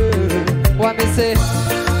 What me say?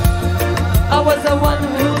 I was the one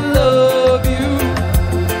who loved you,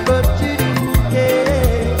 but you didn't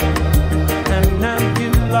care, and now you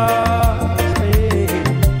lost me.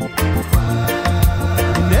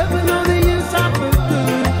 You never know the use of a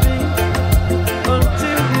good thing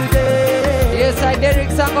until you did. yes, I Derek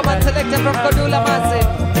Sangom and Selector from Kodula Massive.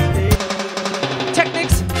 Technix.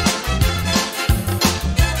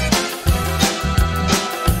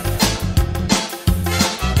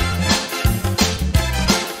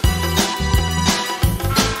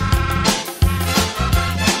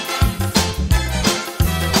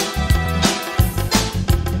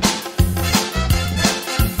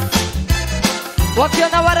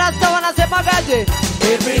 Wakiona warasta wanasemaje?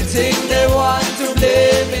 Everything they want to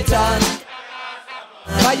blame it on.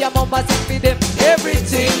 Fyah Mummah sing me them.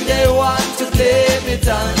 Everything they want to blame it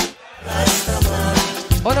on.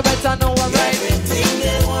 On the better know I'm right. Everything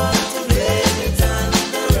they want to blame it on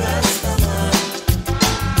the Rastaman.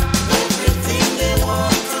 Everything they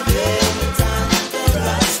want to blame it on the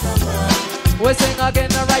Rastaman. We sing again,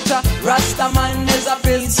 the writer. Rastaman is a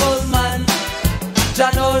peaceful man.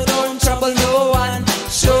 Jah don't trouble no one.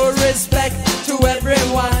 Show respect to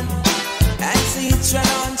everyone. And see each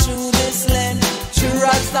on through this land. True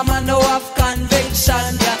Rastaman no have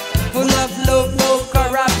conviction. Yeah. Full of love, no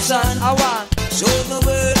corruption. I want show the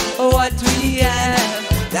world what we have.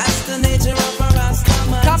 That's the nature of a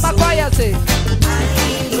Rastaman. come back, Fyah say.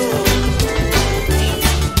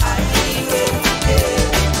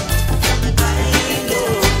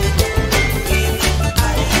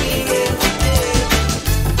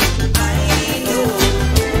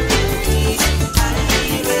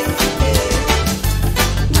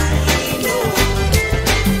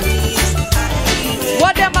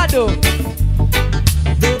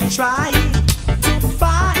 trying to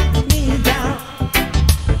fight me down.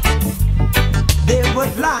 They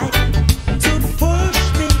would like to push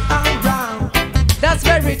me around. That's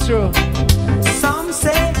very true. Some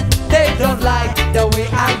say they don't like the way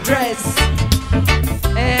I dress.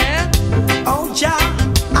 And oh, Jah,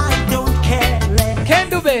 I don't care.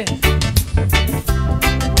 Kendu be.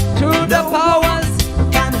 To the powers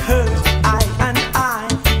can hurt I and I.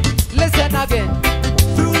 Listen again.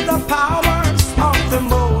 Through the powers of the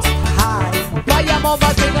Most High. Fyah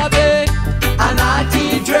Mummah sing a bit. An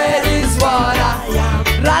naughty dread is what I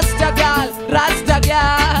am. Rasta girl, Rasta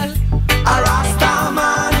girl. A Rasta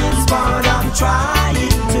man is what I'm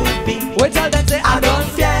trying to be. We tell them say I don't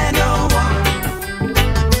fear no one.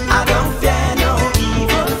 I don't fear no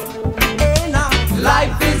evil. Hey, now.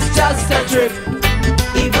 Life is just a trip.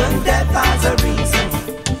 Even death has a reason.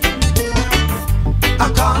 A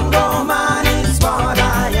Congo man is what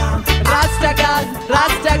I am. Rasta girl,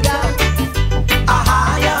 Rasta girl. A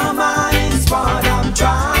higher man is what I'm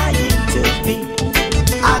trying to be.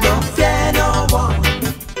 I don't fear no one.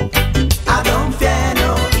 I don't fear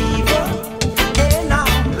no evil. Hey, now.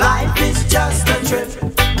 Life is just a trip.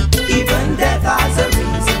 Even death has a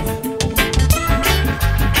reason.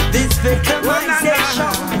 This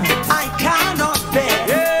victimization I cannot bear.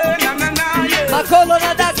 Makolo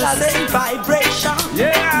na Douglas. Same vibration.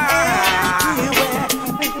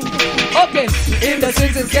 Okay, in the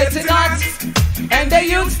streets it's getting hot, and the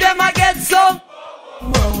youths them a get so.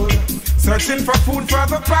 Searching for food for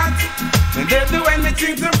the pot, and they'll do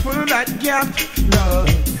anything to fill that gap. Lord,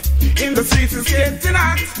 in the streets it's getting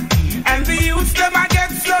hot, and the youths them a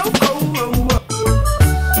get so.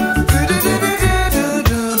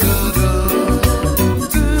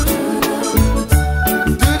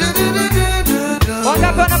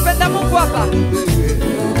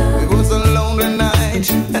 It was a lonely night,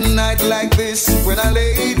 a night like this, when I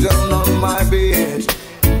lay down on my bed,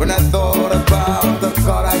 when I thought about the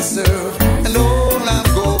God I serve and all I'm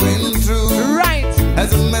going through. Right.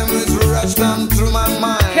 As the memories rush down through my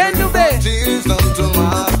mind, Kendu be. tears down to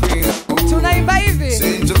my feet. Tunaimba hivi.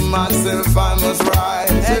 Saying to myself I must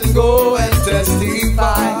rise and go and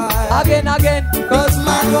testify Again, again. cause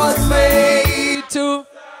man was made to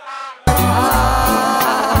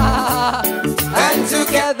and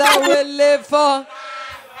together we'll live for.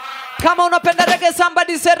 Kama unapenda reggae,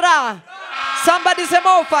 somebody say ra. Somebody say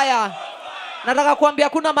more fire. Nataka kuambia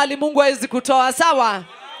kuna mali Mungu hawezi kutoa, sawa?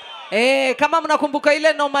 Kama mnakumbuka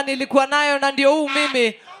ile noma nilikuwa nayo na ndio huu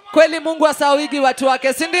mimi. Kweli Mungu asawigi watu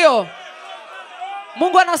wake, si ndio?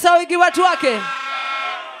 Mungu anasawigi watu wake.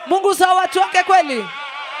 Mungu sawa watu wake kweli.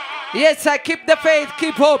 Yes, I keep the faith,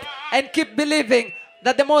 keep hope and keep believing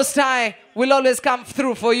that the Most High will always come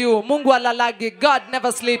through for you. Mungu alalagi. God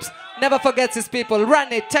never sleeps, never forgets his people.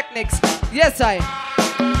 Run it, Technix. Yes, I.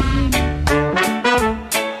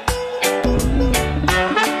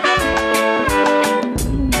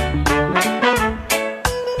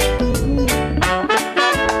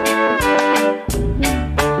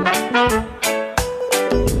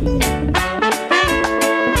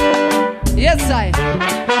 Yes, I.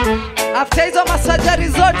 After hizo masajari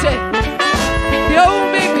zote, ndio huu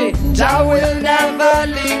mimi. Jah will never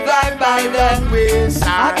leave I by the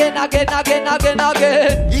wayside. Again, again, again, again,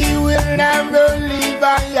 again. He will never leave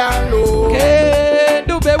I alone.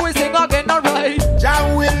 Kendu be we sing again, alright.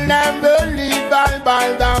 Jah will never leave I by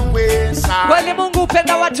the wayside. Kweli Mungu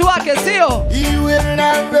upenda watu wake, sio? He will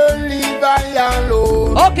never leave I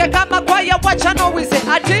alone. Okay, kama kwaya wacha no we say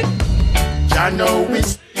ati. Jah know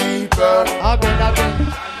his people. Again, again.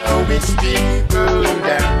 Jah know his people.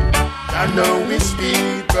 Them. Jah know his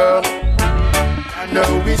people. Jah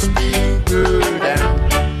know his people.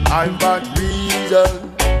 Them. I've got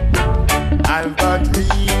reason. I've got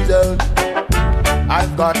reason.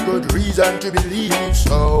 I've got good reason to believe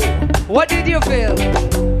so. What did you feel?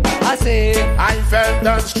 I say I felt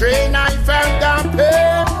the strain, I felt the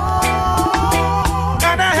pain,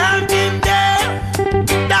 and I held him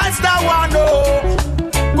there. That's the one, oh,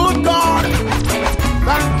 good God.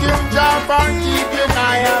 Thank you, Jah, for keeping I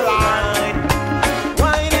alive.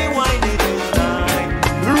 Whiny, whiny tonight.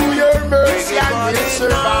 Through your mercy, I will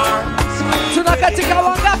survive. tunakatika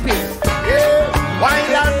wangapi? Yeah,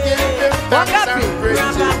 while I'm giving thanks Wangapi? and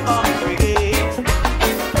praises,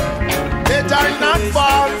 that I not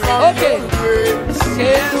fall from Okay. your grace.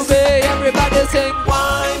 Kendu be, everybody sing.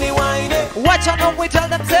 Whiny, whiny. Watch out, now we tell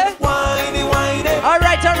them say. Whiny, whiny.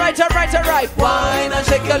 Alright, alright, alright, alright. Whine and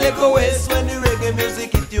shake your little waist when the reggae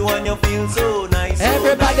music hit you and you feel so nice. So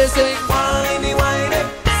Everybody nice. sing. Whiny, whiny.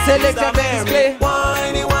 Selector makes play.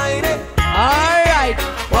 Whiny, whiny. Alright.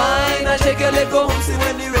 Whine and shake your little. See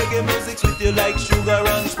when the reggae music sweet you like sugar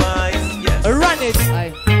and spice.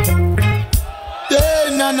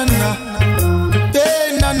 na na na.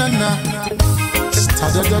 Hey, na na na.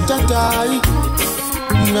 Sta-da-da-da-da.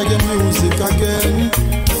 Reggae music again.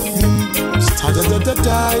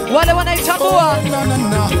 Sta-da-da-da-da. Wale wanaitambua. Na na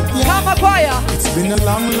na. Kama kwaya. It's been a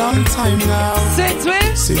long, long time now.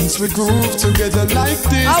 Since we groove together like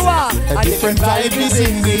this. A different vibe is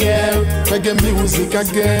in the air. Reggae music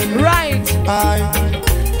again. Right.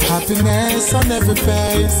 Happiness on every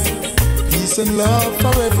face. Peace and love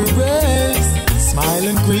for every race. Smile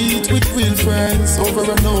and greet with real friends over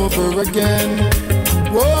and over again.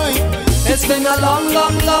 Boy, it's been a long,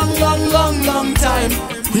 long, long, long, long, long time.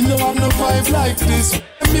 We don't have no vibe like this.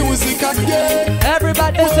 Music again.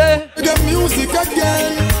 Everybody say the music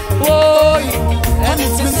again. Boy, and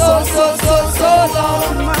it's been so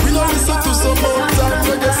long. We don't listen to some old time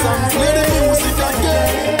reggae songs. Play the music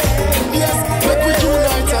again. Yes, make we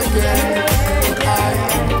unite again.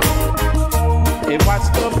 Hey, watch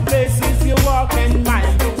the places you walk and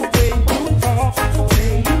mind the way you talk.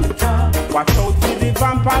 Watch out for the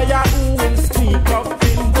vampire who will speak up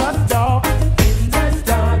in the dark.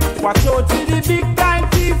 Watch out for the big time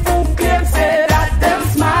thief who claim say that them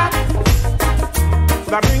smart.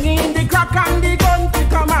 They're bringing the crack and the gun to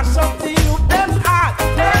come and shut the youth them heart.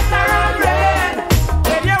 Left and red.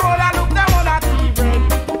 When you roll and look them on that TV.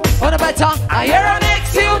 On a better, I hear an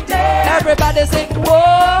Anex you dead. Everybody sing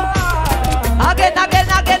whoa. Again.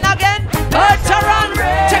 Veteran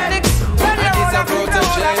Technix. And it's a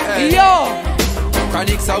protege. Yo.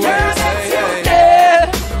 Chronics are where you say.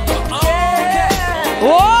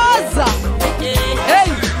 Woza. Hey.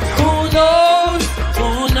 Who knows?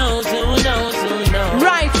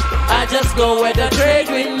 Right. I just go where the trade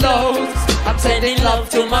wind blows. I'm sending love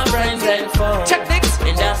to my friends and foes. Technix.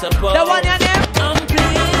 And that's a pose. The one your name? I'm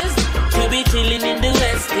pleased to be chilling in the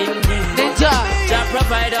West Indies. Ninja. Jah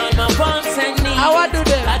provide all my wants and needs. How I do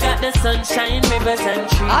them? I got the sunshine, rivers and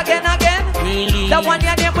trees. Again. Really? The one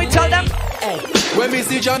your name we tell them. When me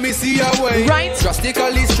see Jah, me see a way. Right.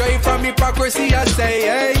 Drastically straight from hypocrisy, I say,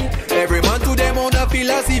 hey. Every man to them own a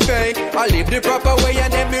philosophy. I live the proper way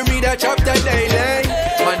and then me read a chapter daily.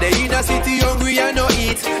 Man, they in a city hungry and no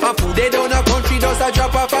eat. And food they down a country does a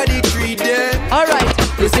drop off of the tree then. Alright.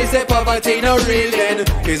 You see say poverty no real then.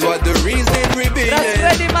 Is what the reason revealing. That's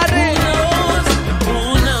ready, Marie.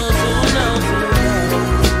 Who knows?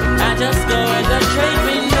 I just go where the trade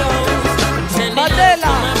wind blows. Sending love to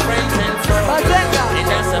my friends and foes. And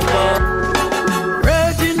that's a pose.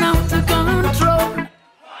 Raging out of control.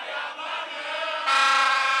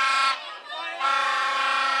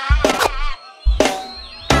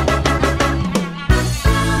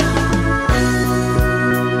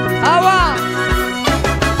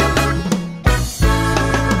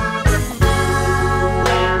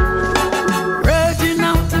 Raging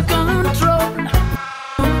out of control.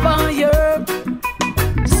 Fire.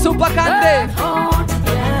 Super Candy.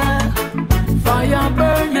 Fire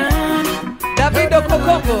burning. Davido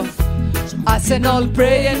Kokobo. Arsenal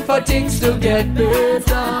praying for things to get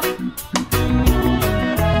better.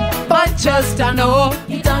 Manchester no,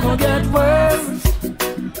 it gonna get worse.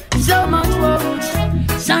 So much worse.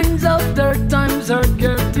 Signs of their times are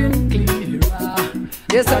getting clearer.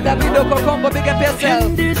 Yes, sir, Davido Kokobo, big up yourself.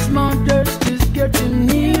 And this modest is getting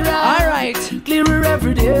nearer. Alright. Clearer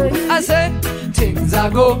every day. I say things are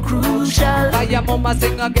go crucial. Fyah Mummah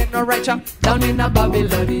sing again, no right chop. Down in a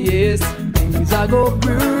Babylon, yes. Things are go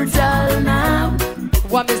brutal now.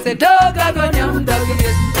 What me say, dog, I go nyam, dog,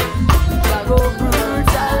 yes. Things are go brutal.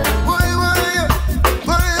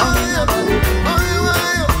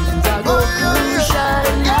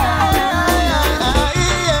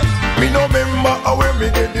 Me no remember how me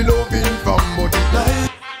get the loving from, but it nice.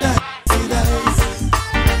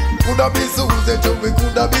 Coulda be Susie, Jahmby,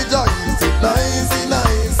 coulda be Joyce. It nice.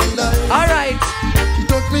 Alright. She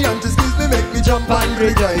touch me and she squeeze me, make me jump and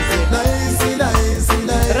rejoice. It nice.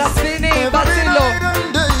 Raspini, Basilo.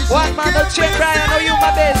 One man of Chain Brian, know you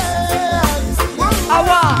my best.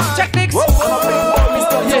 Awa, Technix.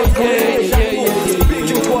 Yeah.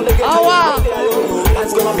 Awa.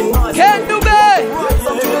 Kendu.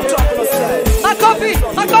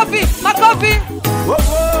 My coffee.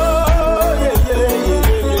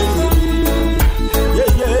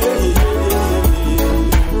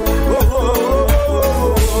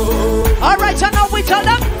 Alright, you know we tell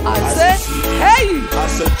them. I say, hey.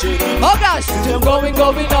 Oh gosh, going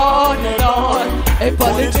on and on. A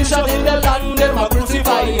politician in the land, them a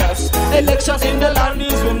crucify us. Election in the land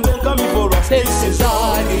is when they're coming for us. This is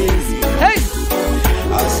easy. Hey.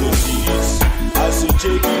 As you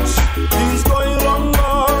check it, things going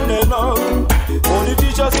on and on.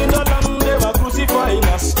 Politicians in the land, them are crucifying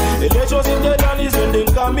us. Elections in the land is when they're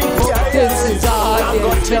coming for us. This is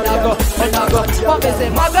Mommy say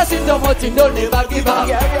magazine don't want to don't never give up.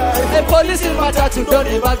 The police in matter to don't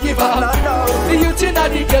never give up. The youth in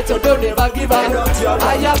the ghetto don't never give up.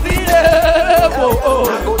 I have been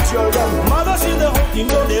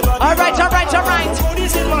Alright.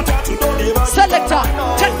 Selector,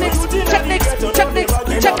 Technix.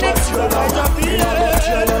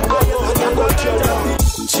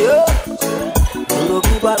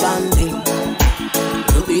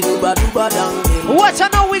 What you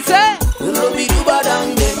know we say?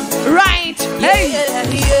 Right, hey.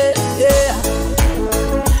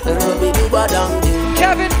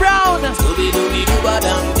 Kevin Brown.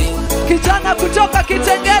 Kijana kutoka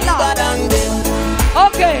Kitengela.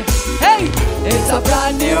 Okay, hey, it's a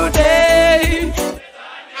brand new day.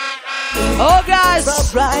 Oh guys,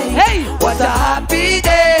 hey, what a happy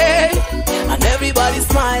day. And everybody's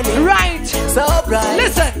smiling. Right, so bright.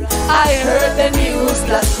 Listen, I heard the news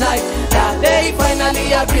last night that they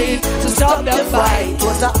finally agreed to stop the fight. It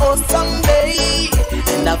was an awesome day,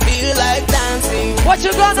 and I feel like dancing. What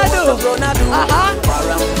you gonna do?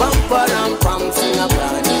 Param pam, sing a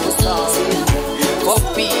brand new song for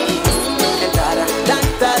peace. Let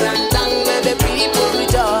the people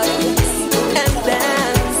rejoice and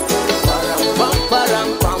dance. Param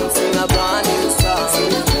pam, sing a brand new song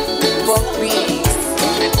for peace.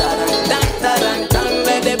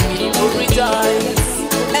 Let the people rejoice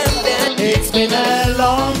and dance. It's been a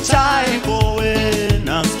long time going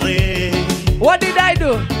astray. What did I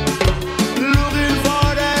do? Looking for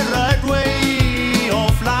the right way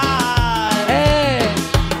of life. Hey.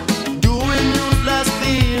 Doing useless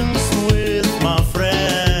things with my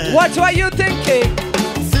friends. What were you thinking?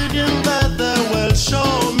 Thinking that they will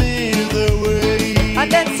show me the way.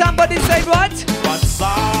 And then somebody said what? But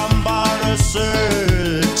somebody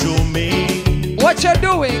said to me, what you're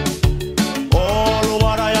doing? All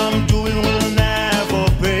what I am doing will never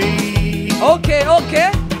pay. Okay.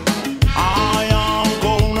 I am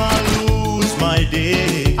gonna lose my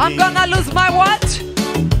day. I'm gonna lose my what?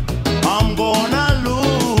 I'm gonna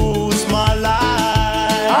lose my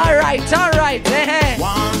life. Alright.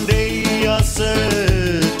 One day I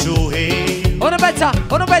said to him, On a better.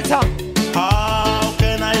 how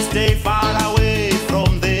can I stay far away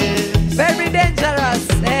from this? Very dangerous.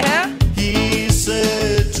 He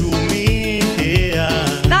said to me,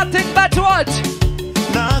 yeah, nothing but what?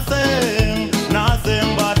 Nothing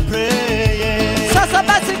but prayer. Sasa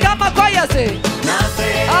basi kama kwaya say.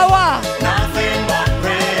 Nothing. Awa. Nothing but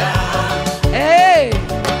prayer. Hey.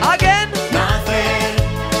 Again. Nothing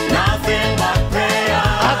but prayer.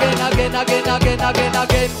 Again.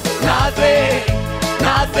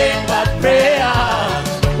 Nothing but prayer.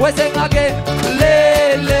 We sing again.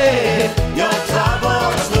 Lele. Your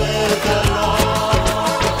troubles with the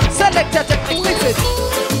Lord. Selector, Technix, mix it.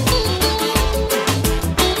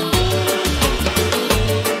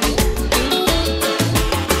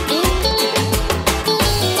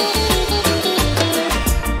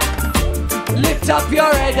 Lift up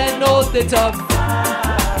your head and hold it up.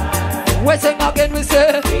 We sing again, we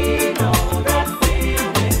say.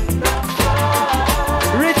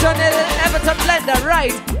 Return Everton blender,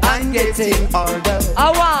 right? I'm getting older.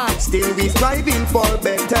 I want. Still we striving for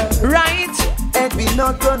better. Right? And we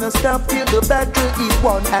not gonna stop till the battle is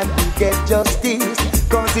won and we get justice.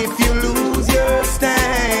 Cause if you lose your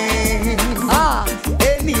stand,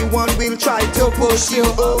 anyone will try to push you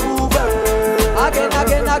over. Again.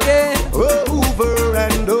 Over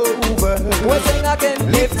and over. We sing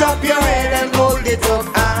again. Lift up your head and hold it up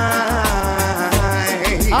high.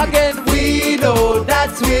 Again. We know that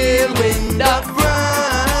we'll win the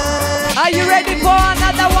prize. Are you ready for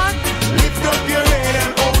another one? Lift up your head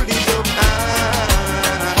and hold it up high.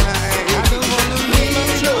 We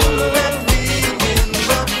know that we'll win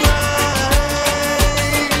the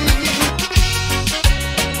prize.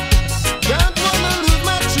 Don't wanna lose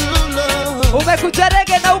my true love. Umekuja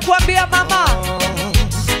rege na ukuambia mama.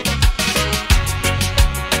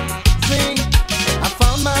 Sing, I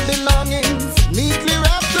found my belongings neatly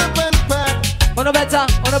wrapped up and packed. On a better,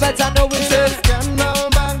 no we say. Scandal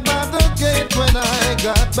back by the gate when I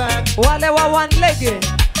got back. Wale wa one legged.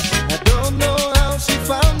 I don't know how she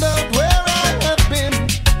found out where I have been.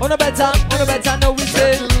 On a better, no we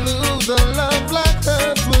say. To lose a love like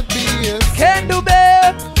hers would be a Kendu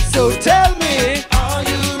babe, so tell me, are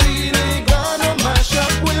you really gonna mash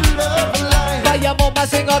up with love life? Fyah Mummah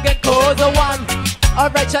sing again, cause the one.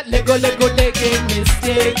 Alright, chat Lego, making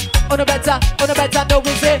mistake. On a better, no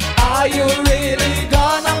we say, are you really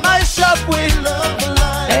gonna mash up with love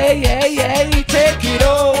life? Hey, take it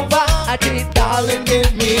over. I think, darling,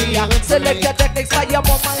 give me a Selector, Technix, Fyah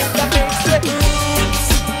Mummah in the mix.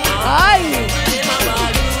 Aye.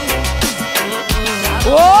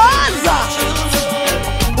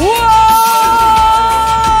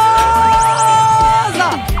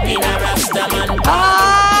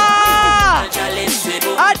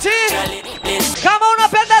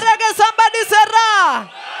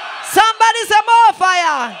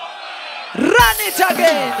 it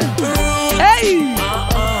again. Hey!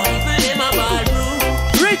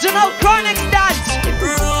 Regional Chronic dance.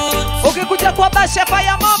 Okay, kuja kwa basha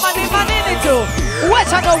Fyah Mummah ni manini tu.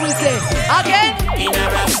 Wacha no wize. Again. In a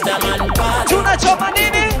Rastaman party. Tunachoma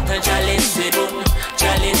nini? Chalice we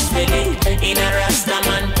chalice we in a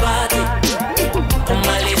Rastaman party.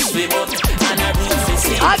 Malice we and a roots we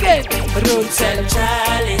sing. Again. Roots and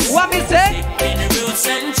chalice. What me say? In roots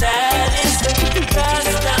and chalice.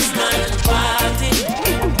 Rastaman party.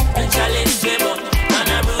 Chalice we and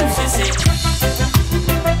a roots we sing.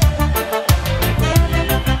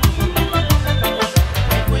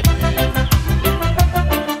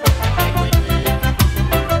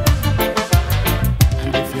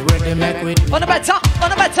 On the better, on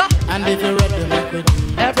the better. And if you're ready, make with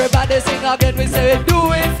me. Everybody sing again, we say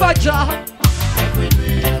do it for Jah.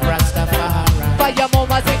 Rastafari. Fyah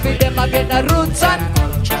Mummah sing with them again, the roots and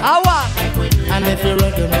our. And if you're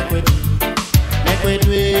ready, make with me. Make with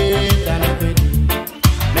it and make with me.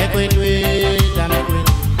 Make with it and make with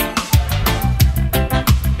me.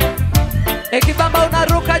 Ekibamba una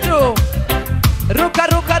ruka juu. Ruka,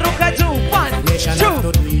 ruka, ruka juu. 1,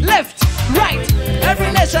 2, left, right.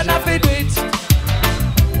 Every nation have to do it.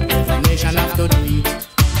 Every nation have to do it.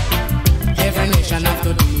 Every nation have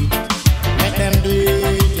to do it. Make them do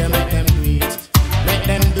it, yeah, make them do it. Make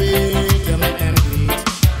them do it, yeah, make them do it.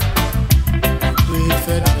 Do it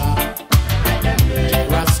for Jah.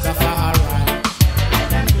 Rastafari.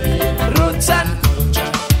 Roots and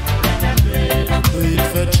culture. Do it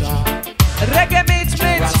for Jah. reggae meets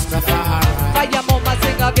meat. Rastafari. Fyah Mummah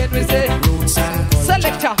sing again, we say Roots and culture.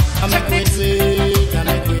 Selector, Technix.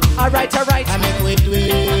 Alright, alright. I make with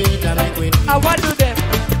it, I make with it. I want to do them.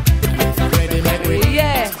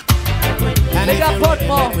 Yeah. Big up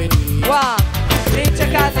Portmore. Wow.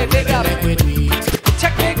 Intercale, big up.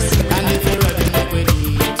 Technix. And if you're ready, make with it.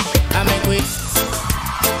 I make with.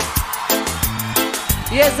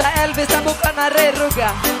 Yes, I Elvis Amuka na Re Ruga.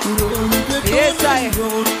 Yes, I.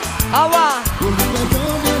 Awa.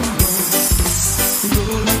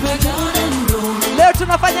 Leo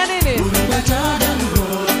tunafanya nini?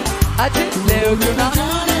 Ati leo tuna.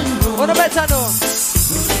 Ona beta no.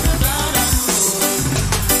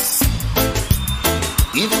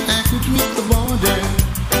 If I could meet the border.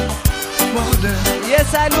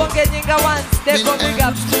 Yes, I won't get nyinga once. They go big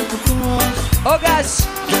up. Oh gosh.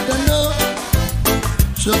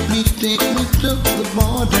 So please take me to the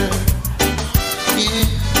border. Yeah.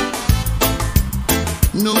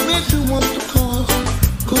 No matter what the cost,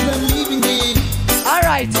 'cause I'm leaving here.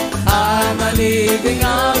 Alright. I'm a leaving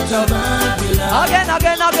out of Babylon. Again. I'm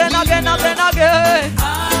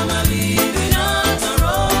a leaving out the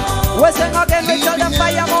road. We sing again, we tell them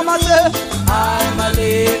Fyah Mummah say I'm a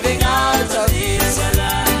leaving out of this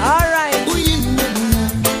land. Alright.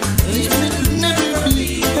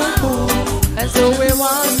 And so we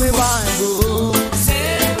want. Say we want go.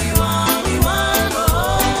 Say we want go.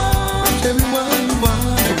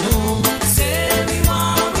 Say we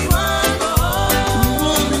want go.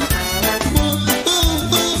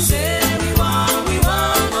 Say we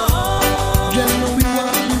want go. Just know we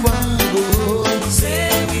want go.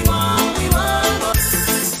 Say we want go.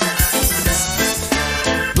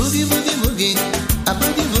 Boogie, boogie, boogie. A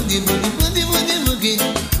boogie, boogie, boogie, boogie, boogie, boogie.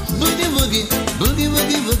 Boogie, boogie, boogie,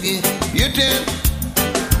 boogie, boogie. You tell.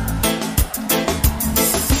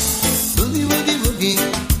 Boogie, boogie, boogie.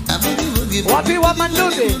 A boogie, boogie, Wapi wa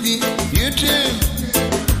manduthi? You tell.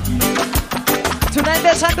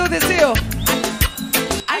 Tunaendesha nduthi sio?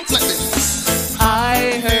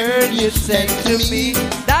 I heard you said to me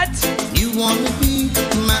that you want to be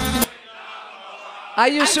my. Are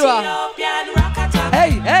you sure?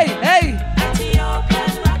 Hey.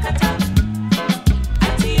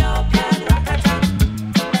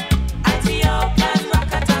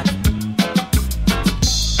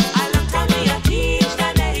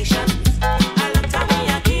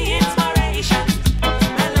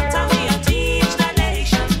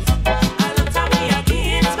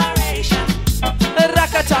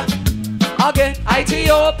 Again,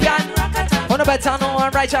 Ethiopian. On the better no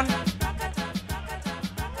one right here.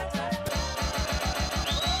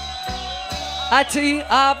 Ati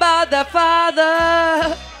about the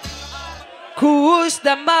father, Kush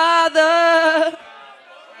the mother.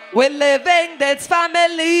 We're living that's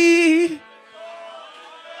family.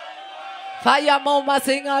 Fyah Mummah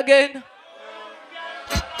sing again.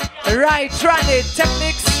 Right, run it,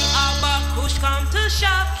 Technix. Abba Kush come to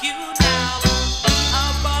shock you now.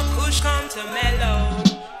 Abba Kush come to mellow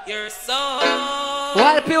your soul.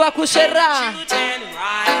 Wapi wa kushera?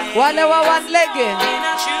 Wale wa one legged.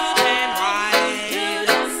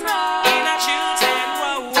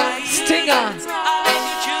 Stinger.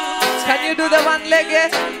 the one leg?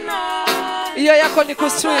 Hiyo yako ni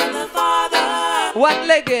kuswim. One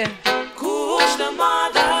leg.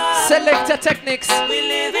 Selector Technix.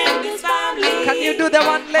 Can you do the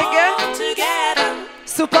one leg?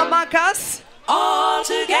 Super Marcus. All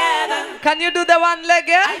together. Can you do the one leg?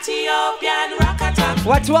 Ethiopian rakata.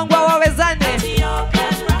 Watu wangu wawezane.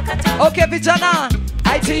 Ethiopian rakata. Okay vijana.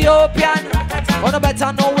 Ethiopian rakata. Wanna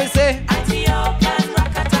better know we say. Ethiopian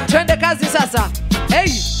rakata. Twende kazi sasa.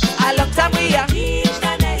 Hey, I love time we are. Teach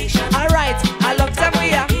the nation. Alright, I love time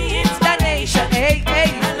we are. Teach the nation. Hey,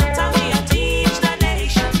 hey. I love time we are. Teach the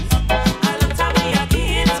nation. I love time we are.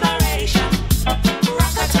 Inspiration.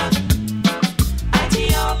 Rakata.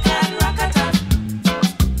 Ethiopian rakata.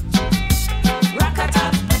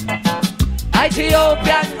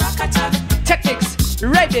 Ethiopian Technix,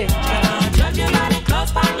 ready. Judge your body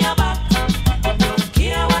close on your back. Don't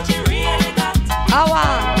care what you really got.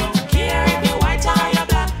 Don't care if you're white or you're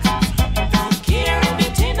black. Don't care if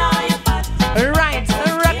you're thin or you're fat. Right,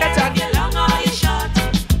 Rakata. If you're long or you're short.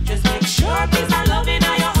 Just make sure peace and love in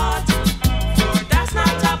your heart. For that's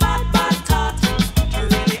not a bad thought. To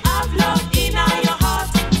really have love in your heart.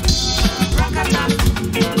 Rakata.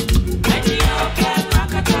 Ethiopian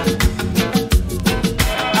Rakata.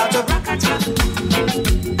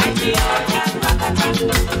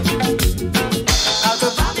 Out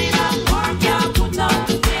of Babylon, work your put up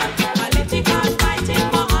to fear. Political fighting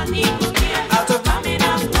for unequal care. Out of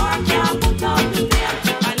Babylon, work your put up to fear.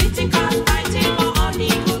 Political fighting for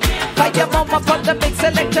unequal care. Fight your mama for the big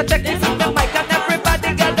selector techniques on the mic and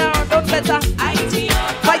everybody gather around, don't let her.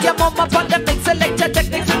 Fight your mama for the big selector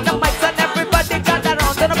techniques on the mic and everybody gather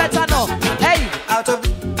around, don't better know. Hey, out of.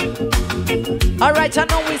 Alright, I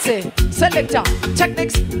know we say Selector,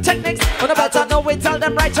 Technix, on the better know we tell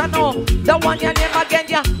them right, I know. The one your name again,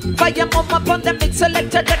 yeah. Fire mom up on the mix,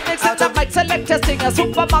 Selector, Technix, and the mic, Selector, singer,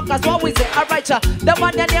 Super Marcus, what we say, alright, the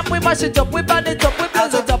one your name, we mash it up, we burn it up, we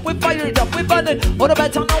blaze it up, we fire it up, we burn it. On the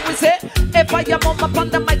better know we say, if fire mom up on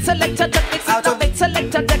the mic, Selector, Technix, and the mix,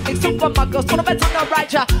 Selector, Technix, Super Marcus, on the better know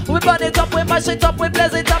right, we burn it up, we mash it up, we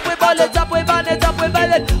blaze it up, we burn it up, we burn it up, we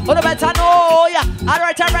burn it. On the better know, yeah.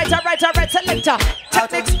 Alright, Selector,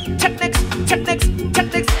 Technix.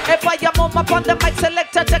 If I am on up on the mic,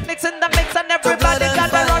 Selector, Technix in the mix, and everybody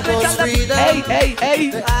gather around with them. Hey.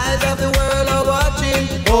 The eyes of the world are watching.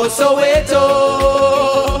 Oh, Soweto.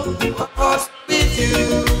 With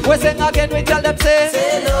you. We sing again, we tell them,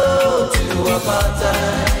 say no to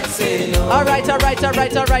apartheid. Say no. Alright. So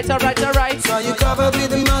you covered with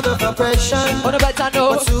the mother of oppression. On the better know.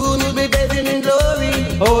 But soon you'll be bathing in glory.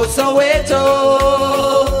 Oh, Soweto.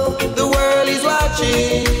 The world is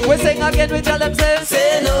watching. We sing again, we tell them,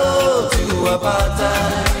 say no to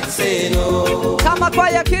apartheid. Say no. Kama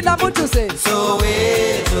kwaya kila mtu say.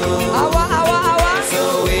 Soweto. Awa.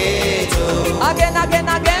 Soweto. Again.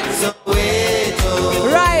 Soweto.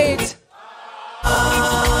 Right.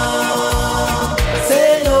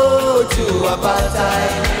 Say no to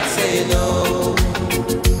apartheid. Say no.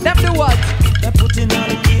 Them do what? They're putting all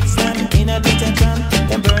the kids in a detention.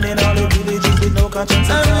 They're burning all the villages with no conscience.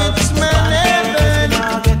 A rich man heaven.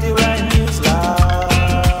 Now get the right news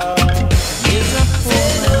loud. Say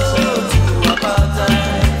no to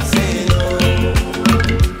apartheid. Say no.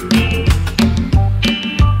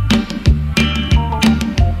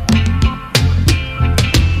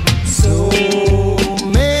 So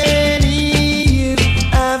many years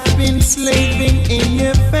I've been slaving in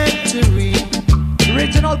your factory.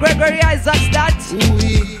 Original Gregory Isaacs, that. We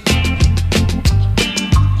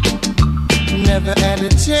never had a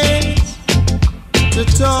chance to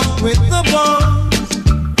talk with the boss,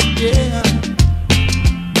 yeah.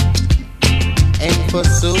 And for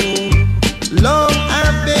so long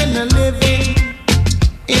I've been living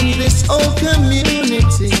in this old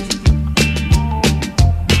community,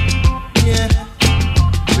 yeah,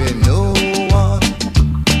 where no one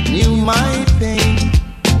knew my pain,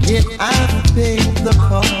 yet I've paid the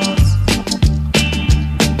cost.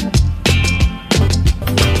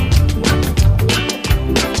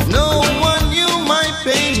 No one knew my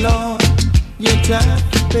pain, Lord, yet I've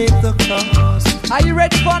paid the cost. Are you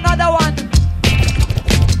ready for another one?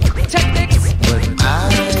 Technix. But I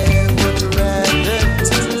would rather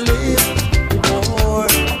to live more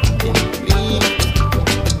in clean.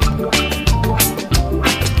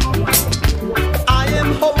 I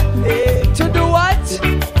am hoping to do what?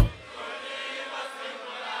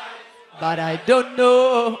 But I don't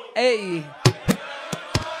know. Hey.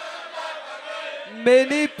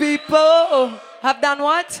 Many people have done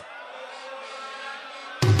what?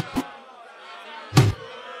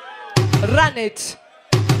 Run it.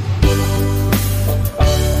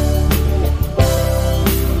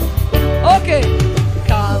 Okay.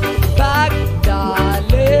 Come back,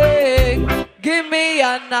 darling. Give me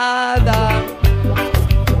another.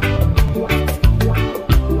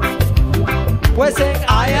 We're saying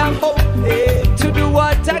I am hoping to do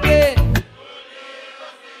what again.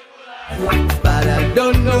 But I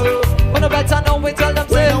don't know. When I better know, we tell them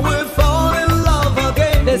say when we fall in love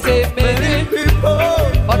again. They say many people.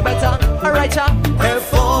 What better? Alright, y'all. They're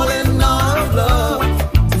falling out of love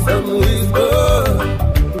from we've heard.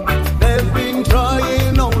 They've been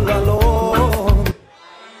trying all along.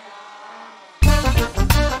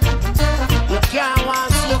 You can't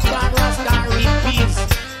want to look at us and repeat.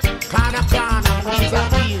 Kana piece of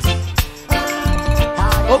piece.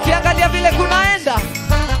 Ukiangalia vile kunaenda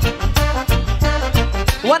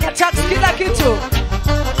wanachak kila kitu,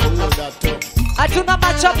 hatuna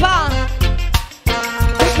machapa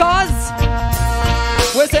because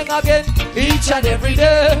we're saying again each and every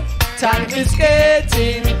day time is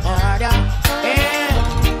getting harder.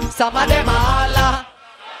 Some of them are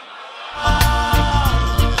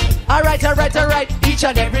alright, each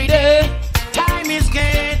and every day time is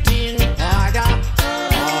getting harder.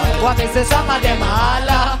 What me say some of them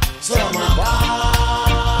holla, some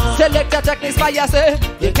are Selector Technix Fyah say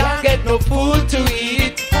you can't get no food to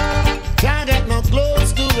eat, can't get no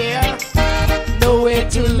clothes to wear, nowhere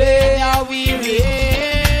to lay our weary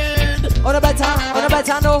head. On a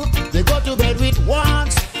better no. They go to bed with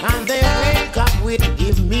wants and they wake up with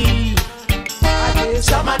give me.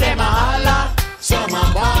 Some of them holla, some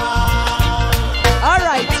are bad.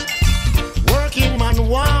 Alright. Working man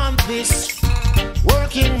want this.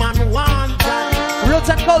 Working man want that. Roots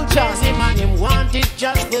and culture. Lazy man him want it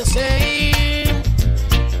just the same.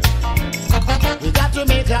 We got to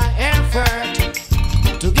make an effort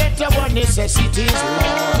to get our necessities,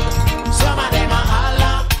 Lord. Some of them are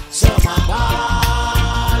holla, some are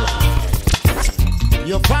ball.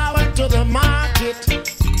 You forward to the market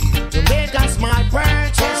to make a smart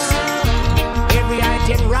purchase. Every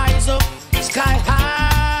item rise up sky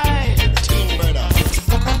high.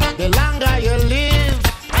 The longer you live,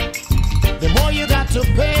 the more you got to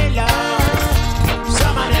pay, Lord.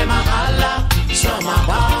 Some of them are holla, some are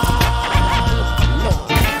ball.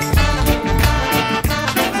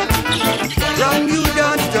 Brand new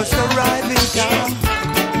dance just arriving down.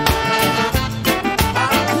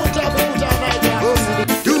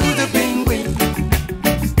 Do the penguin.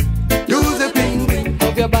 Do the penguin.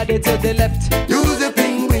 Move your body to the left. Do the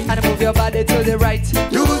penguin. And move your body to the right.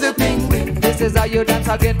 Do the penguin. This is how you dance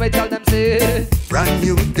again. We tell them say brand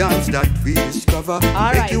new dance that we discover.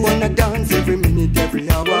 Make you wanna dance every minute, every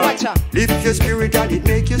hour. Watch out. Lift your spirit and it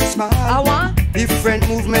make you smile. I want different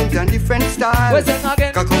movement and different styles. What's it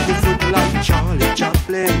again? Cock up your foot like Charlie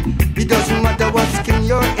Chaplin. It doesn't matter what skin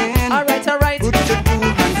you're in. Alright. Put your two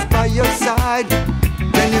hands by your side.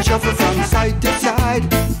 Then you shuffle from side to side.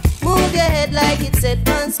 Move your head like it's set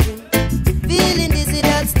on screen. Feeling dizzy,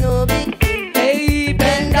 that's no big thing. Hey,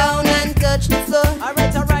 bend down and touch the floor. Alright.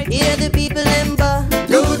 Hear the people ember.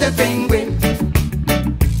 Do the penguin.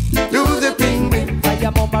 Do the penguin.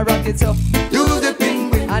 Fyah Mummah rock it up. Do the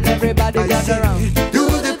penguin. And everybody gather around. Do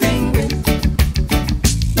the penguin.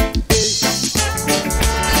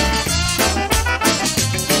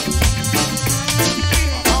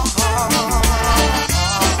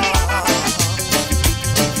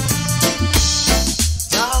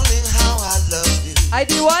 Darling, how I love you. I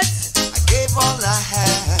do what? I gave all I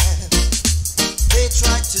had. They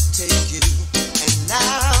tried to take you, and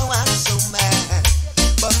now I'm so mad.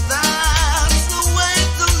 But that's the way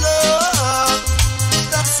to love.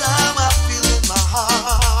 That's how I feel in my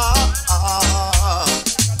heart.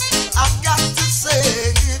 I've got to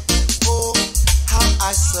say, oh, how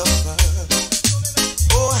I suffer.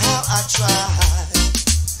 Oh, how I tried.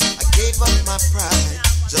 I gave up my pride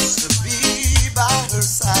just to be by her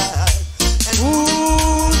side. And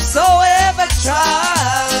whosoever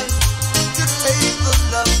tries to take the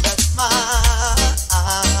love that's mine,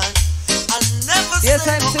 I never yes,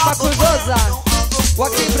 say I'm no Simba other Kuzoza. word, no other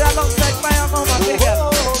Walking right alongside Fyah Mummah, big girl.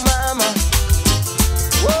 Oh, mama.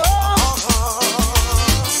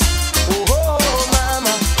 Oh,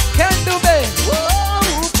 mama. Kendu, babe.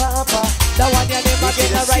 Oh, papa. That one your name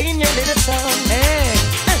again, alright. Your little son. Hey.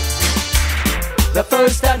 The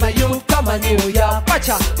first time you come to New York, watch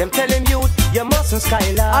out. Them telling you you mustn't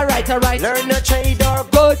skylark. Alright. Learn a trade or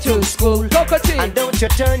go to school. Cocoa and don't you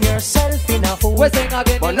turn yourself in a fool. We're saying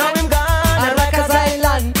again. But now him gone a Rikers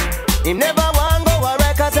Island. Him never want go a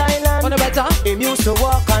Rikers Island. On a better. Him used to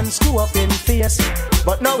walk and screw up in face,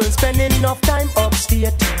 but now him spending enough time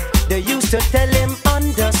upstate. They used to tell him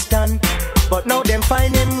understand. But now them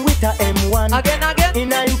find him with a M1. Again.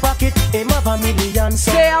 In a him pocket, him have a million.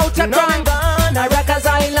 So stay out of now him gone a Rikers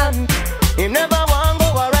Island. Him never want go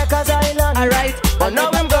a Rikers Island. Alright. But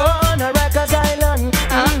now him gone a Rikers Island.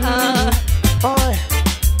 Oh,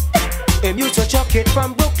 him used to chuck it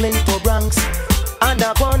from Brooklyn to Bronx. And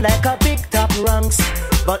I gone like a big top ranks.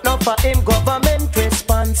 But now for him government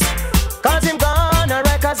response. Cause him gone a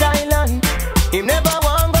Rikers Island. Him never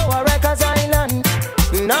want go a Rikers Island.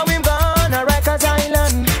 Now him gone a Rikers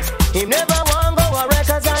Island. Him never want go a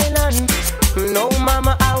Rikers Island. No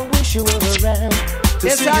mama, I wish you were around.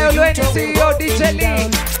 Yes, I always see your DJ Lee.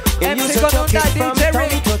 Him used to chuck it from town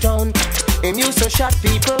to town. Him used to shot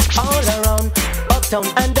people all around. Uptown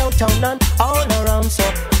and downtown and all around. So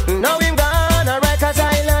now him gone a Rikers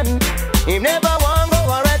Island. Him never want go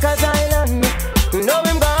a Rikers Island. Now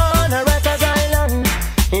him gone a Rikers Island.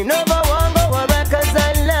 Him never want go a Rikers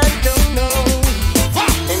Island. Don't know.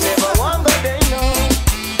 Him never want go there, no.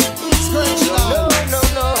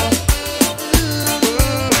 No.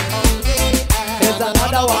 Here's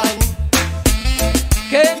another one.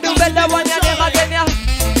 Kendu better one ya them again ya.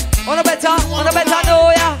 Wanna better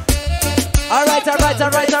know ya. Alright.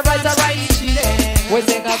 We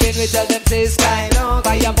sing a bit, we tell them say sky long.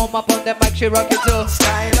 Fyah Mummah on the mic, she rock it too.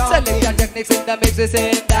 Selector Technix in the mix, we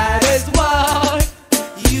say that is what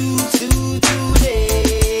you do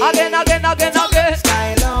today. Again.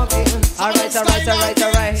 Sky long. Alright.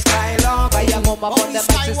 Fyah Mummah on the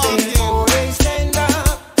mic, we say always stand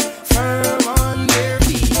up, firm on their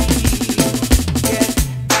feet.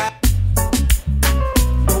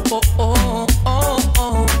 Oh.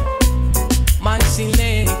 My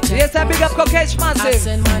selector. Yes, I big up Cockage Massive.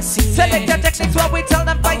 Selector Technix, what we tell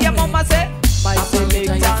them. Fyah Mummah say my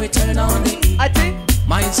selector, if we turn on the E. I think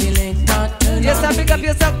my selector, turn yes, on I big up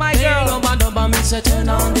yourself, my girl. Play me say turn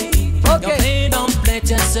on the E. Okay. Don't play,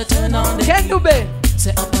 just say turn on the E. Kendu be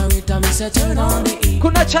say operator, me say turn on the E.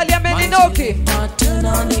 kuna chali ameninoki. Turn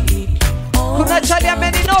on the E. Kuna chali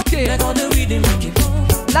ameninoki. Let go the rhythm, make it go.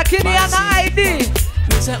 Lakini ana ID.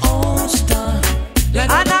 Me say oh star.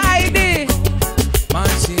 Ana ID.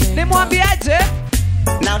 Nimwambiaje?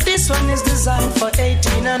 Now this one is designed for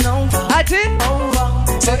 18 and over. Ati? Over.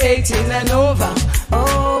 So 18 and over.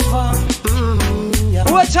 Yeah.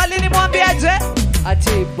 Uwe chali nimwambiaje?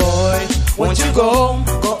 Ati boy, won't you go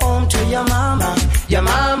home to your mama? Your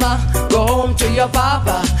mama, go home to your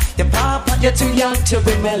papa. Your papa, you're too young to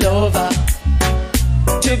be my lover.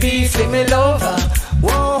 To be female lover.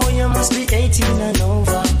 Whoa, you must be 18 and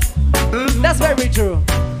over. That's very true.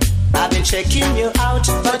 I've been checking you out,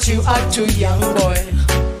 but you are too young, boy.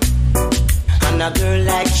 And a girl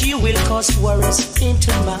like you will cause worries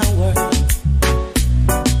into my world.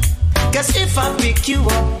 Cause if I pick you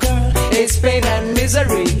up, girl, it's pain and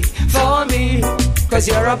misery for me. Cause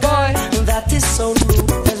you're a boy that is so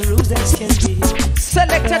rude as can be.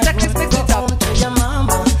 Selector Technix, mix it up. Go home to your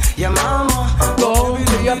mama, go home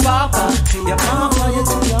to your papa. Your papa, you're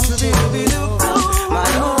too young to be my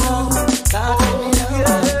love.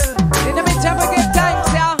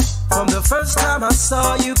 From the first time I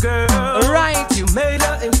saw you, girl, right, you made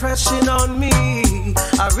an impression on me.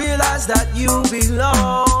 I realized that you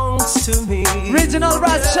belongs to me. Regional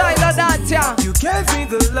Ras China dance, yeah. You gave me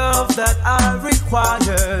the love that I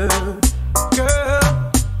require,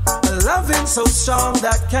 girl. A loving so strong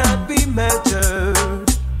that can't be measured.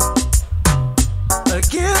 A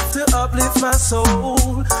gift to uplift my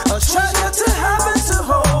soul, a treasure to have and to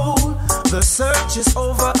hold. The search is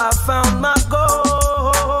over, I found my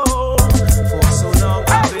goal. For so long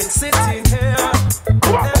I've been sitting here and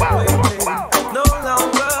waiting. No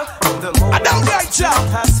longer the moment I don't like job.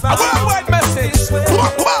 I want a word message.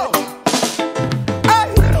 Hey,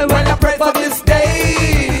 when I pray for this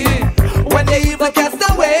day, when the evil cast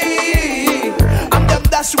away, I'm the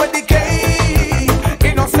dash with the gate.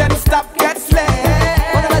 Innocent stop get slain.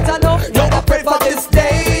 When I pray for this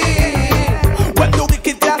day, when the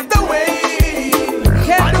wicked cast away,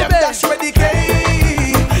 I'm the dash with the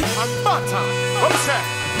gate. And butter, what's that?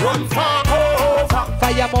 Run far over.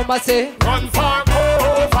 Fyah Mummah say, run far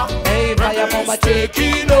over. Hey, Fyah Mummah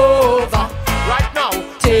taking over. Right now,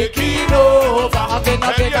 taking over. Again.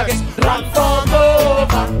 Run far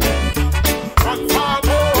over. Run far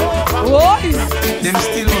over. Boy, them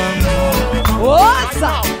still want more. What's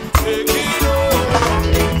up?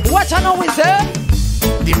 Watch I know we say.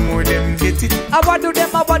 The more them get it, I want do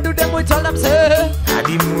them, we tell them say.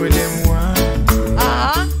 The more them want.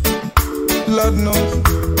 Lord knows.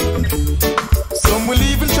 Some will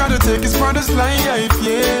even try to take his brother's life,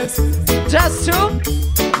 yes. Just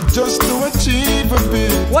to achieve a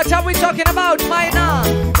bit. What are we talking about, minor?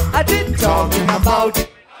 I didn't talking about it.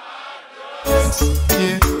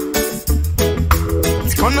 Yeah.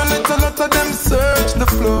 It's gonna let a lot of them search the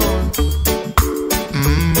floor.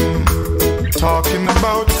 Talking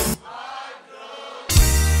about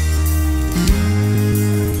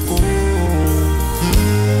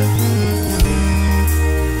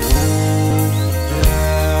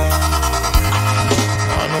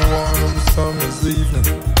summer's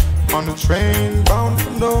evening, on the train bound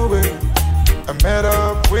for nowhere, I met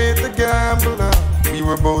up with a gambler. We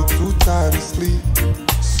were both too tired to sleep,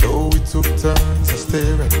 so we took turns of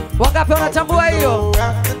staring. Wangapi wanatambua hiyo?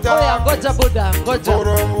 Oya, ngoja buda, ngoja.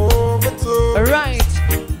 Right.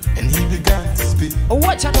 And he began to speak.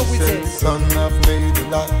 What channel we say? Son, I've made a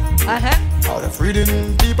lot out of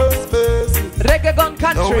reading people's faces. Reggae Gun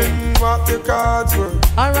Country. Knowing what the cards were.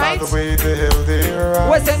 Alright. By the way the hell they are.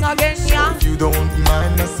 Listen again, yeah. If you don't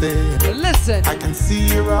mind me saying, listen. I can see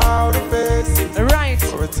your outer faces. Right.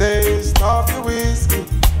 For a taste of your whiskey.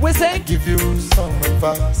 We say, give you some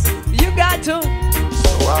advice. You got to.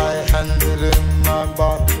 So I handed him my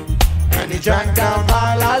bottle, and he drank down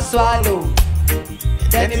my last swallow.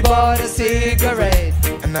 Then he bought a cigarette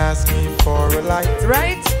and asked me for a light.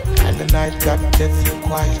 Right. And the night got deathly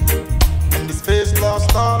quiet, and his face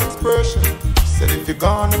lost all expression. Said, if you're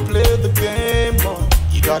gonna play the game, boy,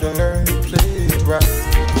 you gotta learn to play it right.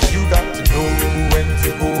 You got to know when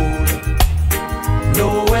to hold it,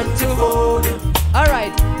 know when to hold it.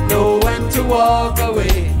 Alright. Know when to walk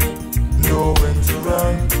away, know when to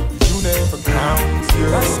run. You never count your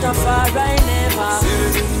Rastafari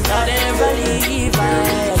never leave I.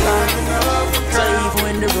 So even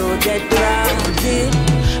when the road get crowded,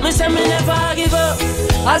 me say me never give up.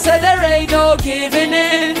 I said there ain't no giving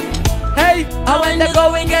in. Hey, and when the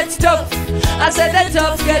going gets tough, I said the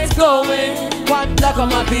tough gets going. One block of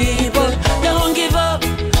my people, don't give up.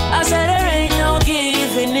 I said there ain't no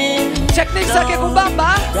giving in. Technix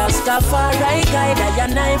akikubamba. Rastafari guide I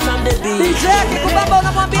knife from the beat. DJ akikubamba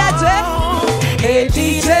unamwambiaje? Hey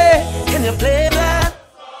DJ, can you play that?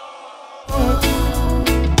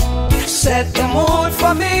 Set the mood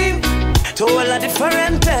for me. To all a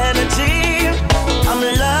different energy. I'm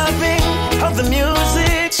loving how the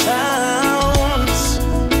music sounds.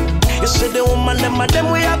 You see the woman,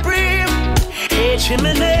 them we are breathe. Hey,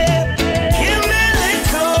 chimney, give me a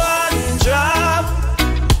little one drop.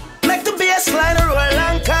 Make the bass line roll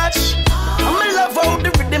and catch. I'm in love how the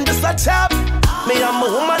rhythm just a tap. Me I'm a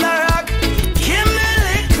woman a rock. Give me a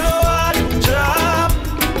little one drop.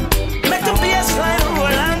 Make the bass line roll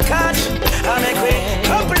and catch. I make we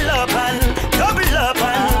couple up and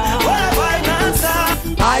whatever I can stop.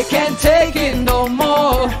 I can't take it no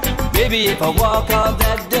more. Baby, if I walk out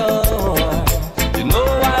that door, you know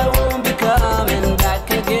I won't be coming back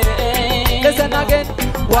again. Listen again.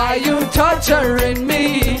 Why you torturing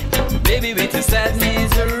me? Baby, with the sad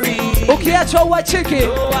misery. Ukiachwa wachiki.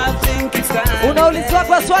 So I think it's time. Unaulizwa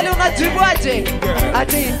kwa swali unajibuaje?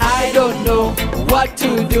 Ati I don't know what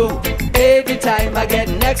to do. Every time I get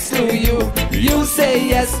next to you, you say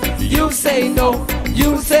yes, you say no,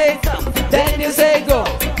 you say come, then you say go.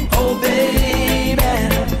 Oh baby,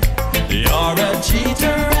 you're a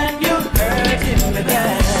cheater and you're hurting me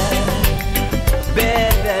bad.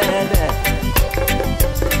 Baby,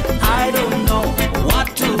 I don't know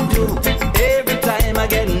what to do. Every time I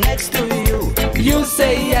get next to you, you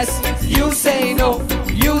say yes, you say no,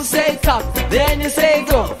 you say come, then you say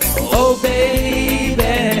go. Oh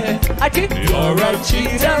baby, I think you're a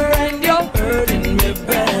cheater and you're hurting me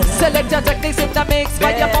bad. Selector Technix in the mix,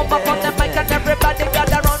 by your mama from the mic and everybody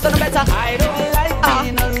gather round on the better. I don't like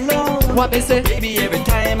being alone. What me say? Baby, every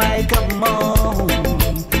time I come home,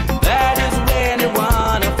 that is when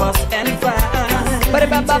one of us and find.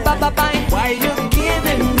 Why you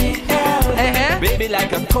giving me hell? Baby,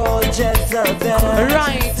 like a cold Jezebel.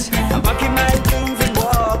 Right. I'm packing my things and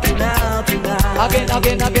walking out tonight.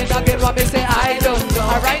 Again, what me say? I don't know.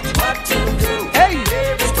 Alright. What to do? Hey.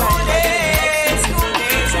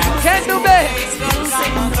 Kendu be.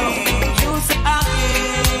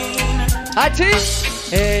 Ati.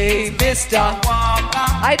 Hey, mister.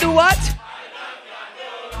 I do what?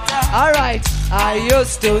 Alright. I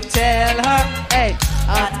used to tell her, hey,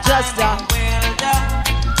 I'm just a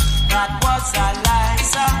that was a lie,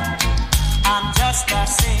 I'm just a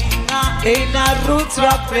singer in a roots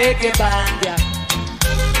rock reggae band, yeah.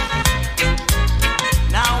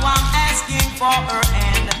 Now I'm asking for her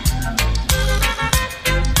hand.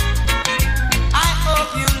 I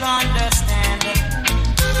hope you'll understand.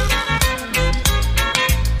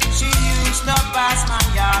 She used to pass my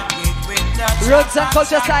yard gate with the Roots and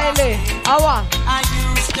culture style, awa. I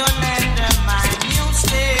used to lend her my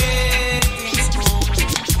music in school.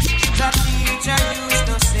 The teacher used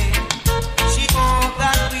to say,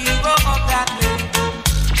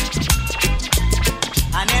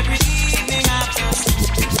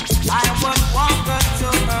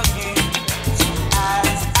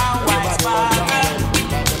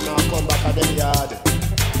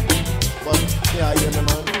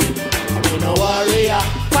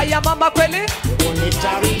 Fyah Mama kweli. We only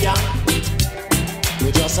tarry young. We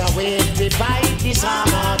just a wait to fight this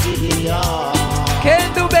Armageddon.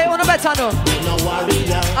 Kendu be uno betano. We no worry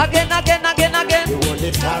young. Again. We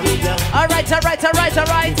only tarry young. All right. We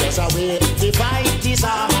just a wait to fight this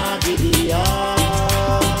Armageddon.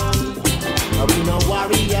 We no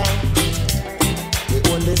worry young. We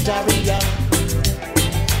only tarry young.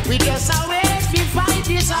 We just a wait to fight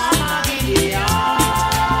this Armageddon.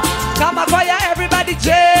 Come on, Fyah, everybody,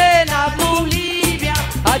 Jena, Bolivia,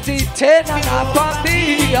 Atitena,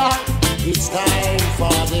 Nakwambia. It's time for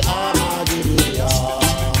the Armageddon.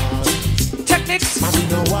 Technix, man, we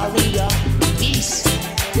no warrior, peace,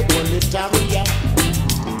 we only warrior.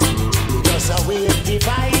 We just a wait to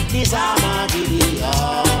fight this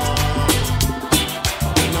Armageddon.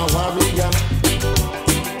 We no warrior,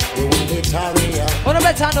 we only warrior. Uno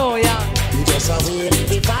betano, yeah. We just a wait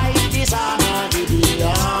to fight this Armageddon.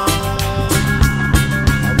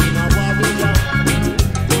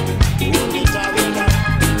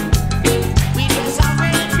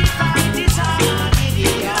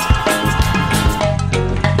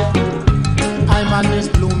 Is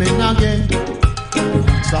blooming again.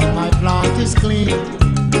 So my plant is clean.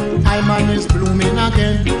 I man is blooming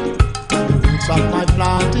again. So my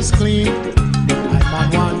plant is clean. I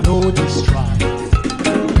man want no destroy.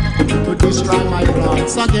 To destroy my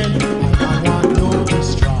plants again. I man want no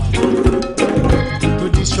destroy. To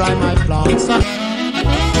destroy my plants again.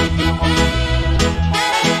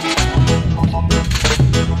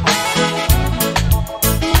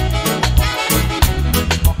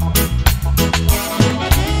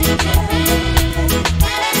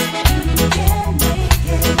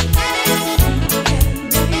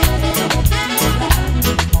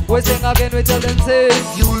 We sing again, we tell them say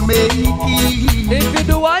you'll make it if you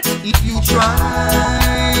do what? If you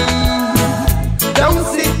try. Don't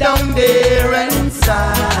sit down there and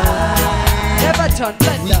sigh. Never turn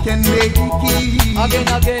blender. We can make it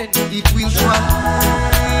again if we try.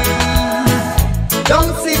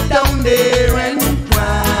 Don't sit down there and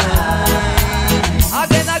cry.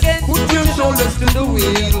 Again. Put your shoulders to the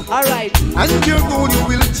wheel. Alright. And your goal you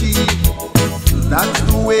will achieve. That's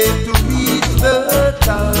the way to reach the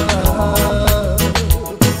top.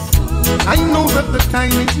 I know that the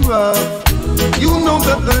time is rough. You know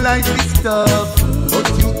that the life is tough. But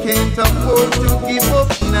you can't afford to give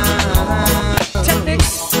up now. Technix.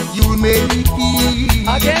 You'll make it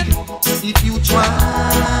again if you try.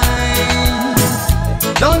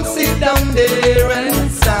 Don't sit down there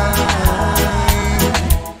and sigh.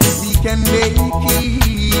 We can make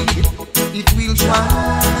it if we'll try.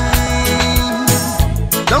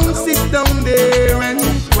 Don't sit down there and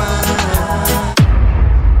cry.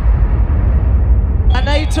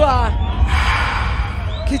 Anaitwa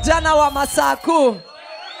kijana wa Masaku.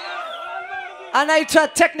 Anaitwa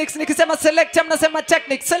Technix. Nikisema Selector mnasema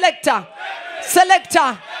Technix.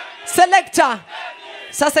 Selector.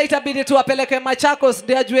 Sasa itabidi tuwapeleke Machakos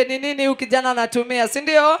ndio ajue ni nini huyu kijana anatumia, si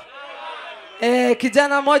ndio?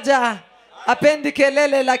 Kijana moja apendi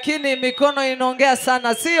kelele lakini mikono inaongea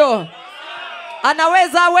sana, sio?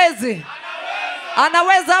 Anaweza hawezi?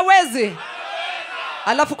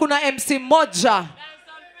 Alafu kuna MC moja.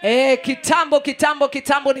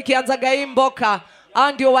 Kitambo nikianza gaimboka.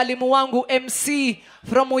 Ndio walimu wangu MC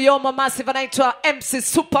from Uyoma Massive anaitwa MC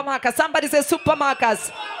Supermarket. Somebody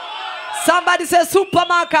say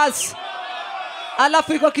Supermarket.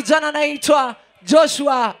 Alafu iko kijana anaitwa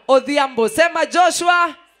Joshua Odhiambo. Sema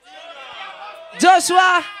Joshua.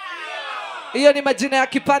 Hiyo ni majina ya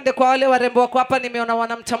kipande kwa wale warembo wako hapa nimeona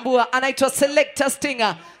wanamtambua. Anaitwa Selector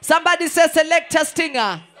Stinger. Somebody say Selector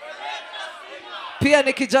Stinger. Pia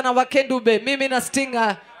ni kijana wa Kendu. Mimi na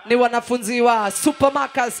Stinger ni wanafunzi wa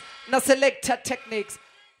Supermarkets na Selector Techniques.